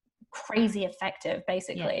crazy effective,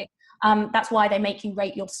 basically. That's why they make you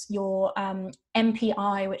rate your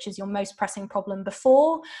MPI, which is your most pressing problem,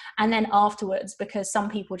 before and then afterwards, because some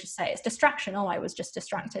people just say it's distraction. Oh, I was just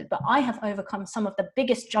distracted. But I have overcome some of the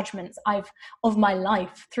biggest judgments of my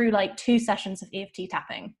life through like 2 sessions of EFT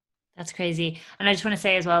tapping. That's crazy. And I just want to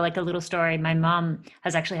say as well, like a little story, my mom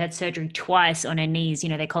has actually had surgery twice on her knees. You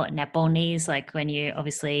know, they call it netball knees, like when you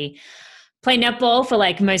obviously play netball for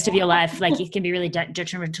like most of your life, like it can be really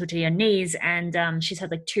detrimental to your knees. And she's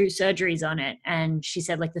had like 2 surgeries on it. And she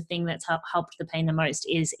said like the thing that's helped the pain the most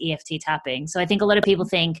is EFT tapping. So I think a lot of people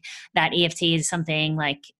think that EFT is something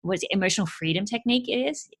like, what's emotional freedom technique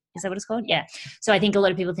is that what it's called? Yeah. So I think a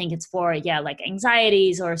lot of people think it's for, like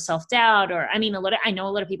anxieties or self-doubt, or I mean, I know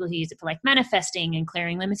a lot of people who use it for like manifesting and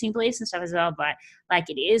clearing limiting beliefs and stuff as well. But like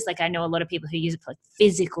it is like, I know a lot of people who use it for like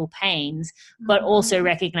physical pains, but also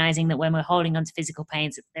recognizing that when we're holding on to physical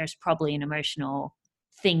pains, there's probably an emotional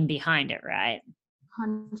thing behind it, right?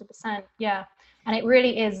 100%. Yeah. And it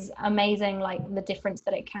really is amazing, like the difference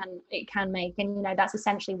that it can make. And, you know, that's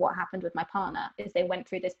essentially what happened with my partner, is they went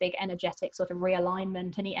through this big energetic sort of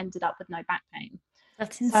realignment and he ended up with no back pain.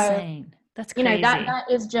 That's insane. So, that's crazy. You know,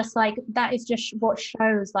 that is just what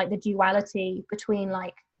shows like the duality between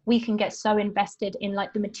like, we can get so invested in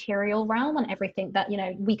like the material realm and everything that, you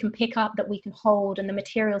know, we can pick up, that we can hold, and the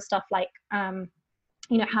material stuff like,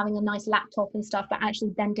 you know, having a nice laptop and stuff, but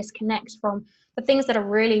actually then disconnect from the things that are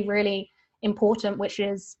really, really important, which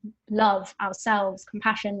is love, ourselves,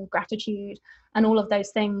 compassion, gratitude, and all of those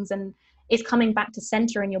things. And it's coming back to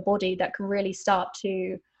center in your body that can really start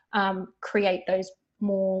to create those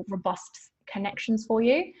more robust connections for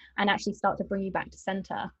you and actually start to bring you back to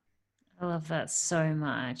center. I love that so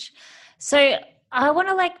much. So I want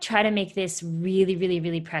to like try to make this really, really,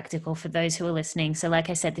 really practical for those who are listening. So like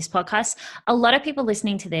I said, this podcast, a lot of people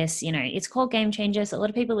listening to this, you know, it's called Game Changers. A lot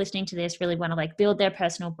of people listening to this really want to like build their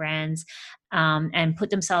personal brands and put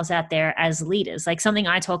themselves out there as leaders. Like something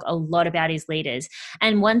I talk a lot about is leaders.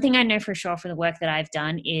 And one thing I know for sure from the work that I've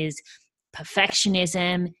done is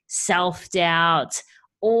perfectionism, self-doubt,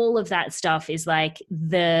 all of that stuff is like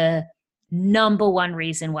the number one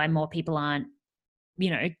reason why more people aren't, you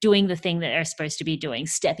know, doing the thing that they're supposed to be doing,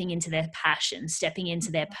 stepping into their passion, stepping into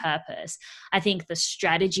their purpose. I think the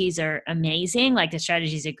strategies are amazing. Like the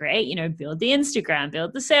strategies are great, you know, build the Instagram,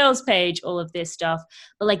 build the sales page, all of this stuff.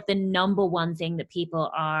 But like the number one thing that people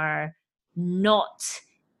are not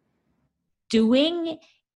doing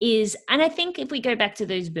is, and I think if we go back to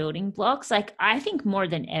those building blocks, like I think more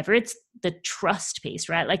than ever, it's the trust piece,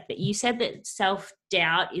 right? Like that you said that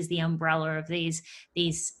self-doubt is the umbrella of these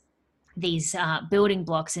building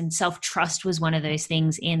blocks, and self-trust was one of those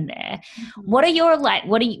things in there. What are your like,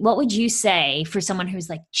 what would you say for someone who's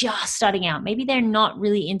like just starting out? Maybe they're not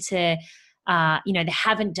really into, you know, they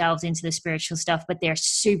haven't delved into the spiritual stuff, but they're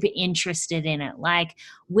super interested in it. Like,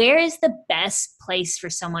 where is the best place for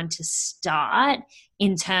someone to start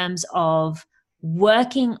in terms of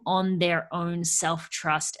working on their own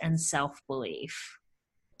self-trust and self-belief?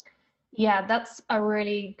 Yeah, that's a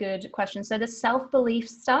really good question. So the self-belief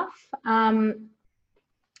stuff,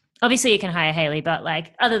 obviously you can hire Hayley, but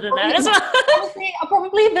like other than that as well. Honestly,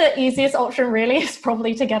 probably the easiest option really is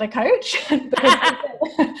probably to get a coach.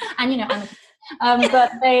 And, you know,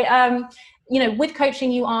 but they, you know, with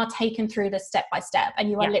coaching, you are taken through the step by step,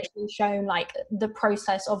 and you are literally shown like the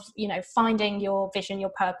process of, you know, finding your vision,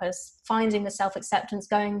 your purpose, finding the self-acceptance,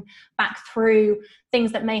 going back through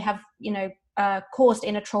things that may have, you know, caused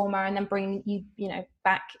inner trauma, and then bring you, you know,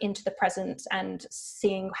 back into the present and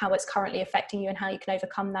seeing how it's currently affecting you and how you can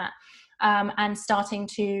overcome that, and starting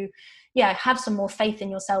to have some more faith in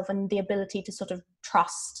yourself and the ability to sort of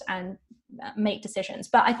trust and make decisions.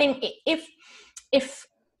 But I think if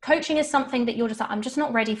coaching is something that you're just like, I'm just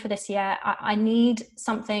not ready for this yet, I need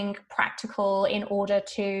something practical in order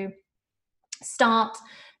to start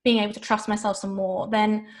being able to trust myself some more,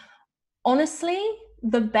 then honestly,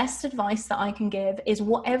 the best advice that I can give is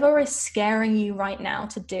whatever is scaring you right now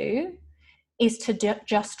to do is to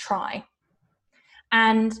just try.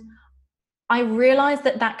 And I realize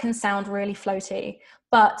that can sound really floaty,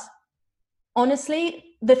 but honestly,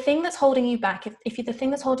 the thing that's holding you back, if the thing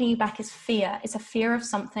that's holding you back is fear, it's a fear of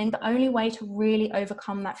something, the only way to really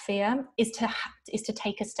overcome that fear is to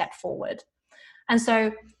take a step forward. And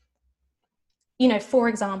so, you know, for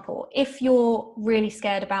example, if you're really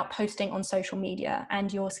scared about posting on social media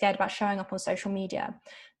and you're scared about showing up on social media,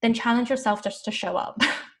 then challenge yourself just to show up.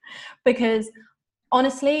 Because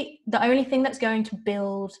honestly, the only thing that's going to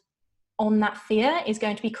build on that fear is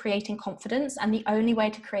going to be creating confidence. And the only way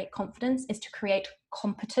to create confidence is to create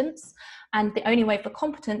competence. And the only way for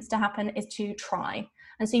competence to happen is to try.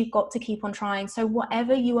 And so you've got to keep on trying. So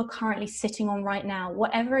whatever you are currently sitting on right now,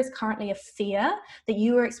 whatever is currently a fear that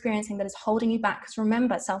you are experiencing that is holding you back, because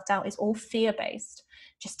remember, self-doubt is all fear-based,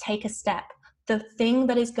 just take a step. The thing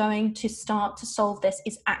that is going to start to solve this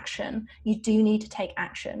is action. You do need to take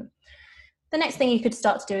action. The next thing you could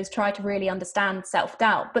start to do is try to really understand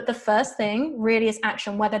self-doubt. But the first thing really is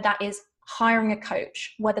action, whether that is hiring a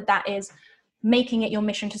coach, whether that is making it your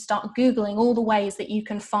mission to start Googling all the ways that you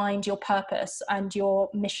can find your purpose and your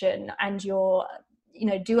mission and your,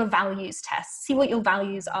 do a values test, see what your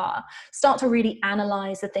values are, start to really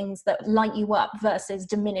analyze the things that light you up versus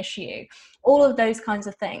diminish you, all of those kinds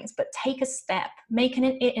of things. But take a step, make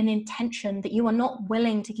it an intention that you are not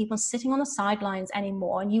willing to keep on sitting on the sidelines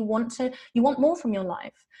anymore, and you want more from your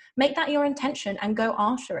life. Make that your intention and go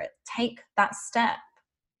after it. Take that step.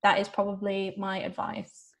 That is probably my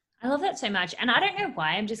advice. I love that so much. And I don't know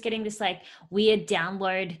why I'm just getting this like weird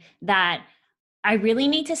download that I really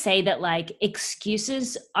need to say that like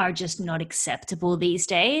excuses are just not acceptable these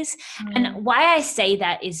days. And why I say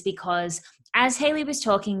that is because as Hayley was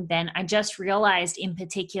talking then, I just realized in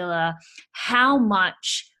particular how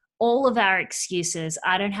much all of our excuses,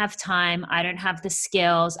 I don't have time, I don't have the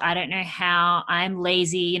skills, I don't know how, I'm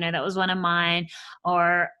lazy, that was one of mine,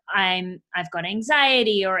 or I've got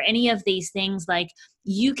anxiety, or any of these things. Like,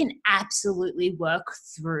 you can absolutely work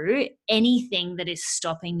through anything that is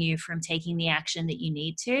stopping you from taking the action that you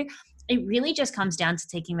need to. It really just comes down to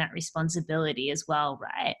taking that responsibility as well,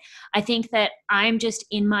 right? I think that I'm just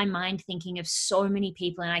in my mind thinking of so many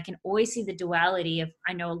people, and I can always see the duality of,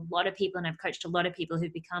 I know a lot of people, and I've coached a lot of people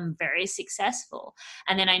who've become very successful.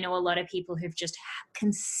 And then I know a lot of people who've just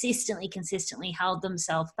consistently held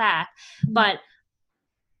themselves back. But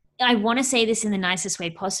I want to say this in the nicest way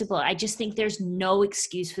possible. I just think there's no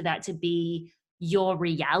excuse for that to be your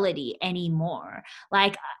reality anymore.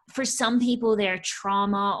 Like, for some people, their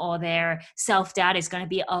trauma or their self-doubt is going to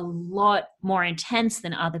be a lot more intense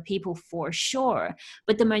than other people, for sure.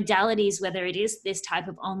 But the modalities, whether it is this type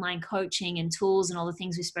of online coaching and tools and all the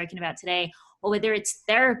things we've spoken about today, or whether it's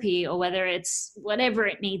therapy, or whether it's whatever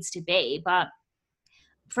it needs to be. But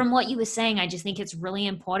from what you were saying, I just think it's really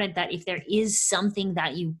important that if there is something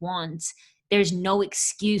that you want, there's no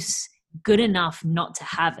excuse good enough not to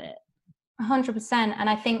have it. 100%. And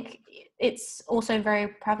I think it's also very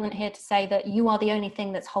prevalent here to say that you are the only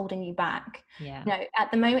thing that's holding you back. Yeah. At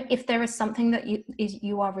the moment, if there is something that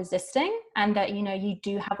you are resisting, and that, you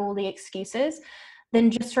do have all the excuses, then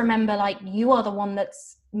just remember, like, you are the one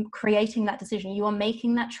that's creating that decision. You are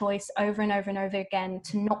making that choice over and over and over again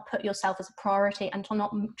to not put yourself as a priority and to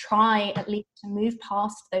not try at least to move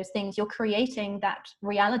past those things. You're creating that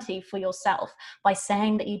reality for yourself by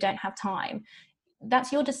saying that you don't have time.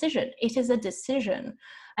 That's your decision. It is a decision.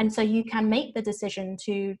 And so you can make the decision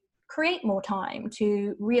to create more time,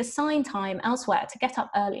 to reassign time elsewhere, to get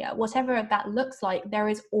up earlier, whatever that looks like. There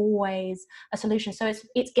is always a solution. So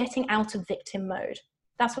it's getting out of victim mode.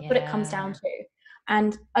 That's what it comes down to.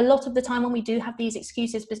 And a lot of the time when we do have these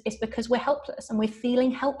excuses, it's because we're helpless and we're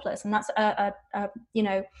feeling helpless. And that's a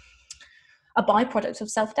byproduct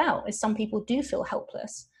of self-doubt, is some people do feel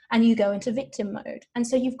helpless. And you go into victim mode. And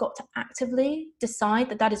so you've got to actively decide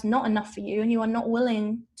that that is not enough for you, and you are not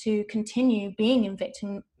willing to continue being in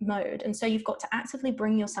victim mode. And so you've got to actively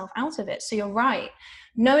bring yourself out of it. So you're right.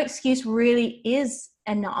 No excuse really is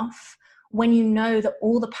enough when you know that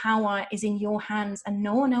all the power is in your hands and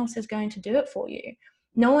no one else is going to do it for you.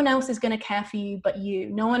 No one else is going to care for you but you.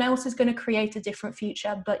 No one else is going to create a different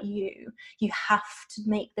future but you. You have to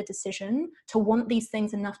make the decision to want these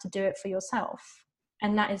things enough to do it for yourself.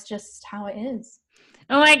 And that is just how it is.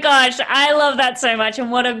 Oh my gosh, I love that so much. And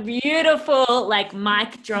what a beautiful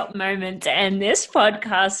mic drop moment to end this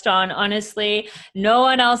podcast on. Honestly, no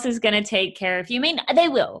one else is going to take care of you. I mean, they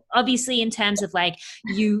will, obviously, in terms of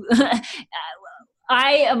you.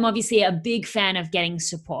 I am obviously a big fan of getting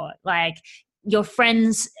support. Your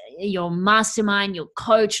friends, your mastermind, your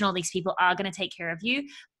coach, and all these people are going to take care of you.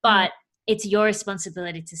 But it's your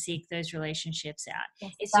responsibility to seek those relationships out.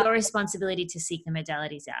 Yes, it's your responsibility to seek the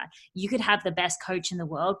modalities out. You could have the best coach in the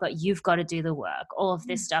world, but you've got to do the work, all of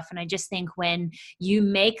this stuff. And I just think when you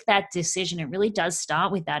make that decision, it really does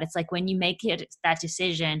start with that. It's like when you make that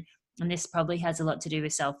decision, and this probably has a lot to do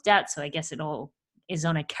with self-doubt. So I guess it all is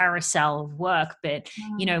on a carousel of work. But,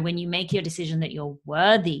 when you make your decision that you're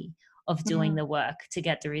worthy of doing the work to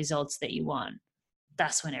get the results that you want,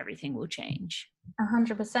 that's when everything will change.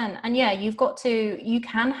 100%. And you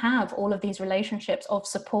can have all of these relationships of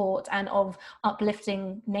support and of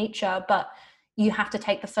uplifting nature, but you have to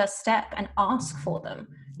take the first step and ask for them.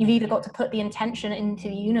 You've either got to put the intention into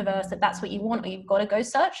the universe that that's what you want, or you've got to go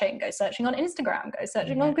searching on Instagram, go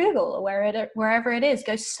searching on Google, or wherever it is,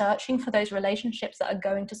 go searching for those relationships that are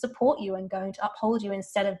going to support you and going to uphold you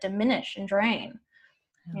instead of diminish and drain,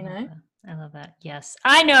 you know? I love that. Yes.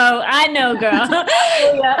 I know, girl.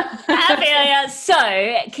 I feel ya.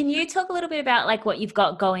 So can you talk a little bit about like what you've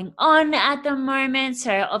got going on at the moment?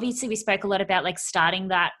 So obviously we spoke a lot about like starting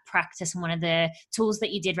that practice, and one of the tools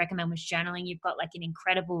that you did recommend was journaling. You've got like an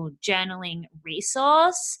incredible journaling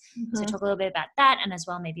resource. So talk a little bit about that, and as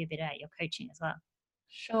well maybe a bit about your coaching as well.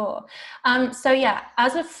 Sure. So yeah,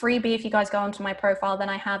 as a freebie, if you guys go onto my profile, then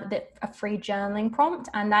I have a free journaling prompt,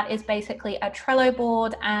 and that is basically a Trello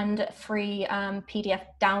board and free PDF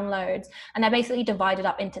downloads, and they're basically divided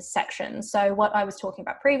up into sections. So what I was talking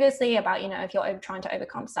about previously about, you know, if you're trying to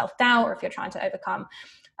overcome self-doubt, or if you're trying to overcome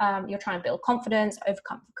you're trying to build confidence,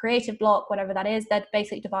 overcome creative block, whatever that is, they're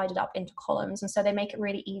basically divided up into columns. And so they make it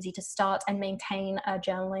really easy to start and maintain a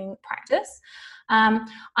journaling practice. I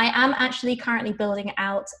am actually currently building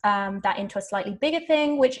out that into a slightly bigger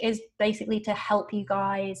thing, which is basically to help you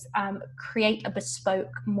guys create a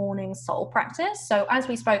bespoke morning soul practice. So as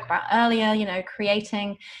we spoke about earlier, you know,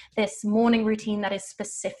 creating this morning routine that is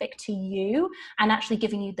specific to you, and actually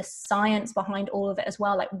giving you the science behind all of it as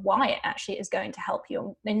well, like why it actually is going to help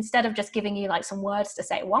you, instead of just giving you like some words to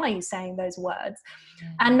say. Why are you saying those words?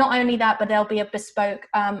 And not only that, but there'll be a bespoke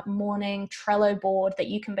morning Trello board that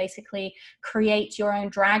you can basically create your own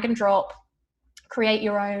drag and drop, create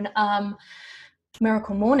your own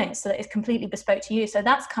miracle morning, so that it's completely bespoke to you. So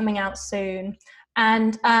that's coming out soon.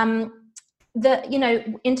 And you know,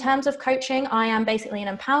 in terms of coaching, I am basically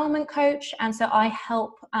an empowerment coach, and so I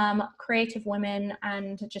help creative women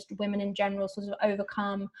and just women in general sort of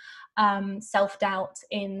overcome self-doubt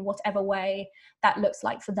in whatever way that looks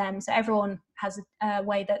like for them. So everyone has a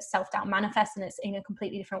way that self-doubt manifests, and it's in a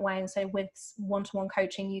completely different way. And so with one-to-one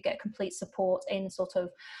coaching, you get complete support in sort of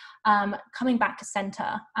coming back to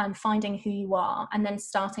center and finding who you are, and then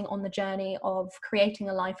starting on the journey of creating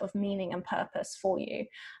a life of meaning and purpose for you.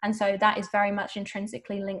 And so that is very much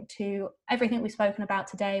intrinsically linked to everything we've spoken about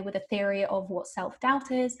today, with a theory of what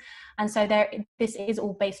self-doubt is. And so this is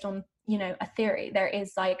all based on, you know, a theory. There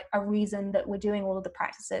is like a reason that we're doing all of the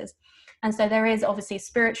practices. And so there is obviously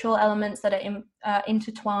spiritual elements that are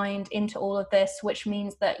intertwined into all of this, which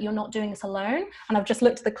means that you're not doing this alone. And I've just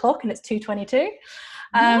looked at the clock and it's 2:22.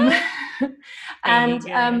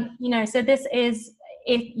 You know, so this is,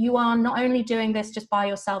 if you are not only doing this just by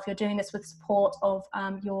yourself, you're doing this with support of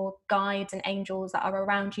your guides and angels that are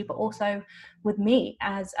around you, but also with me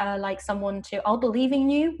as like someone to, I'll believe in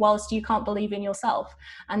you whilst you can't believe in yourself.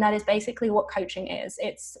 And that is basically what coaching is.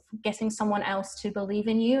 It's getting someone else to believe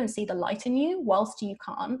in you and see the light in you whilst you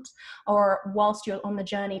can't, or whilst you're on the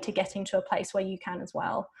journey to getting to a place where you can as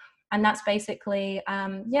well. And that's basically,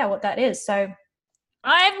 what that is. So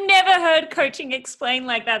I've never heard coaching explained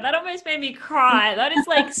like that. That almost made me cry. That is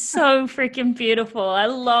like so freaking beautiful. I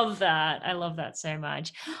love that. I love that so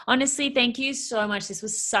much. Honestly, thank you so much. This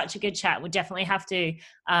was such a good chat. We'll definitely have to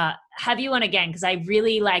have you on again, because I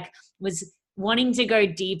really was wanting to go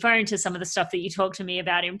deeper into some of the stuff that you talk to me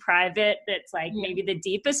about in private, that's like maybe the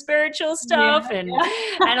deeper spiritual stuff and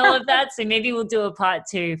all of that. So maybe we'll do a part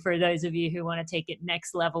 2 for those of you who want to take it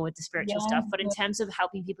next level with the spiritual stuff. But in terms of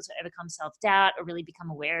helping people to overcome self-doubt or really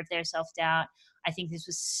become aware of their self-doubt, I think this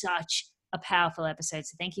was such a powerful episode.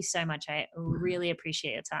 So thank you so much. I really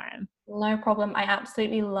appreciate your time. No problem. I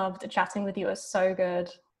absolutely loved chatting with you. It was so good.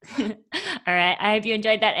 All right. I hope you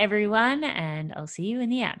enjoyed that, everyone, and I'll see you in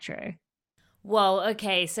the outro. Well,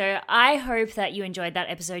 okay, so I hope that you enjoyed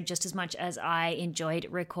that episode just as much as I enjoyed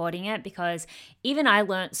recording it, because even I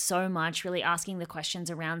learned so much really asking the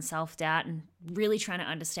questions around self-doubt and really trying to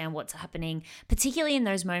understand what's happening, particularly in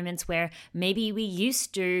those moments where maybe we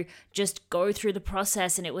used to just go through the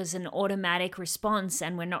process and it was an automatic response,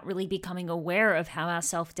 and we're not really becoming aware of how our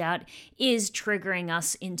self-doubt is triggering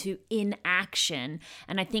us into inaction.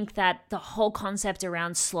 And I think that the whole concept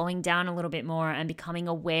around slowing down a little bit more and becoming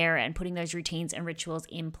aware and putting those routines and rituals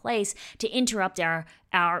in place to interrupt our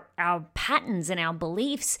patterns and our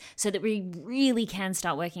beliefs so that we really can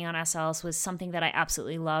start working on ourselves was something that I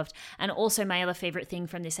absolutely loved. And also my other favorite thing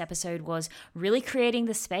from this episode was really creating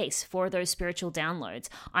the space for those spiritual downloads.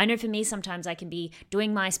 I know for me, sometimes I can be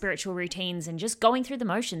doing my spiritual routines and just going through the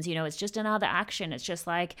motions. You know, it's just another action. It's just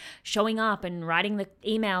like showing up and writing the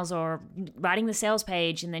emails or writing the sales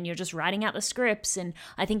page, and then you're just writing out the scripts. And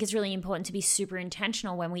I think it's really important to be super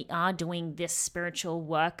intentional when we are doing this spiritual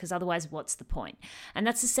work, because otherwise what's the point? And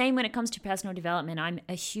that's the same when it comes to personal development. I'm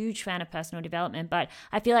a huge fan of personal development, but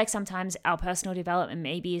I feel like sometimes our personal development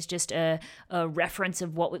maybe is just a a reference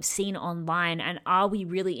of what we've seen online? And are we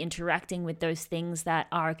really interacting with those things that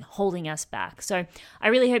are holding us back? So I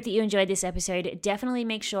really hope that you enjoyed this episode. Definitely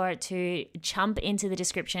make sure to jump into the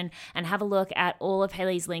description and have a look at all of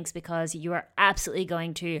Hayley's links, because you are absolutely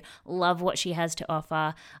going to love what she has to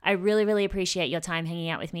offer. I really, really appreciate your time hanging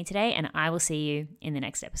out with me today, and I will see you in the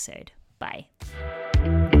next episode. Bye.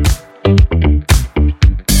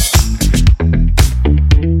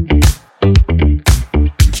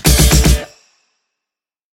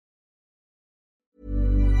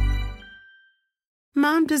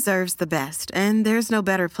 Mom deserves the best, and there's no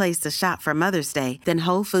better place to shop for Mother's Day than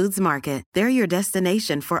Whole Foods Market. They're your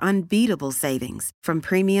destination for unbeatable savings, from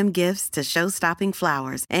premium gifts to show-stopping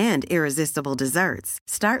flowers and irresistible desserts.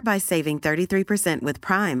 Start by saving 33% with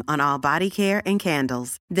Prime on all body care and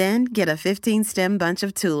candles. Then get a 15-stem bunch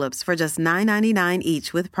of tulips for just $9.99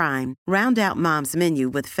 each with Prime. Round out Mom's menu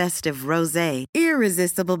with festive rosé,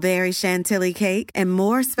 irresistible berry chantilly cake, and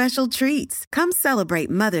more special treats. Come celebrate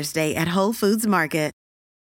Mother's Day at Whole Foods Market.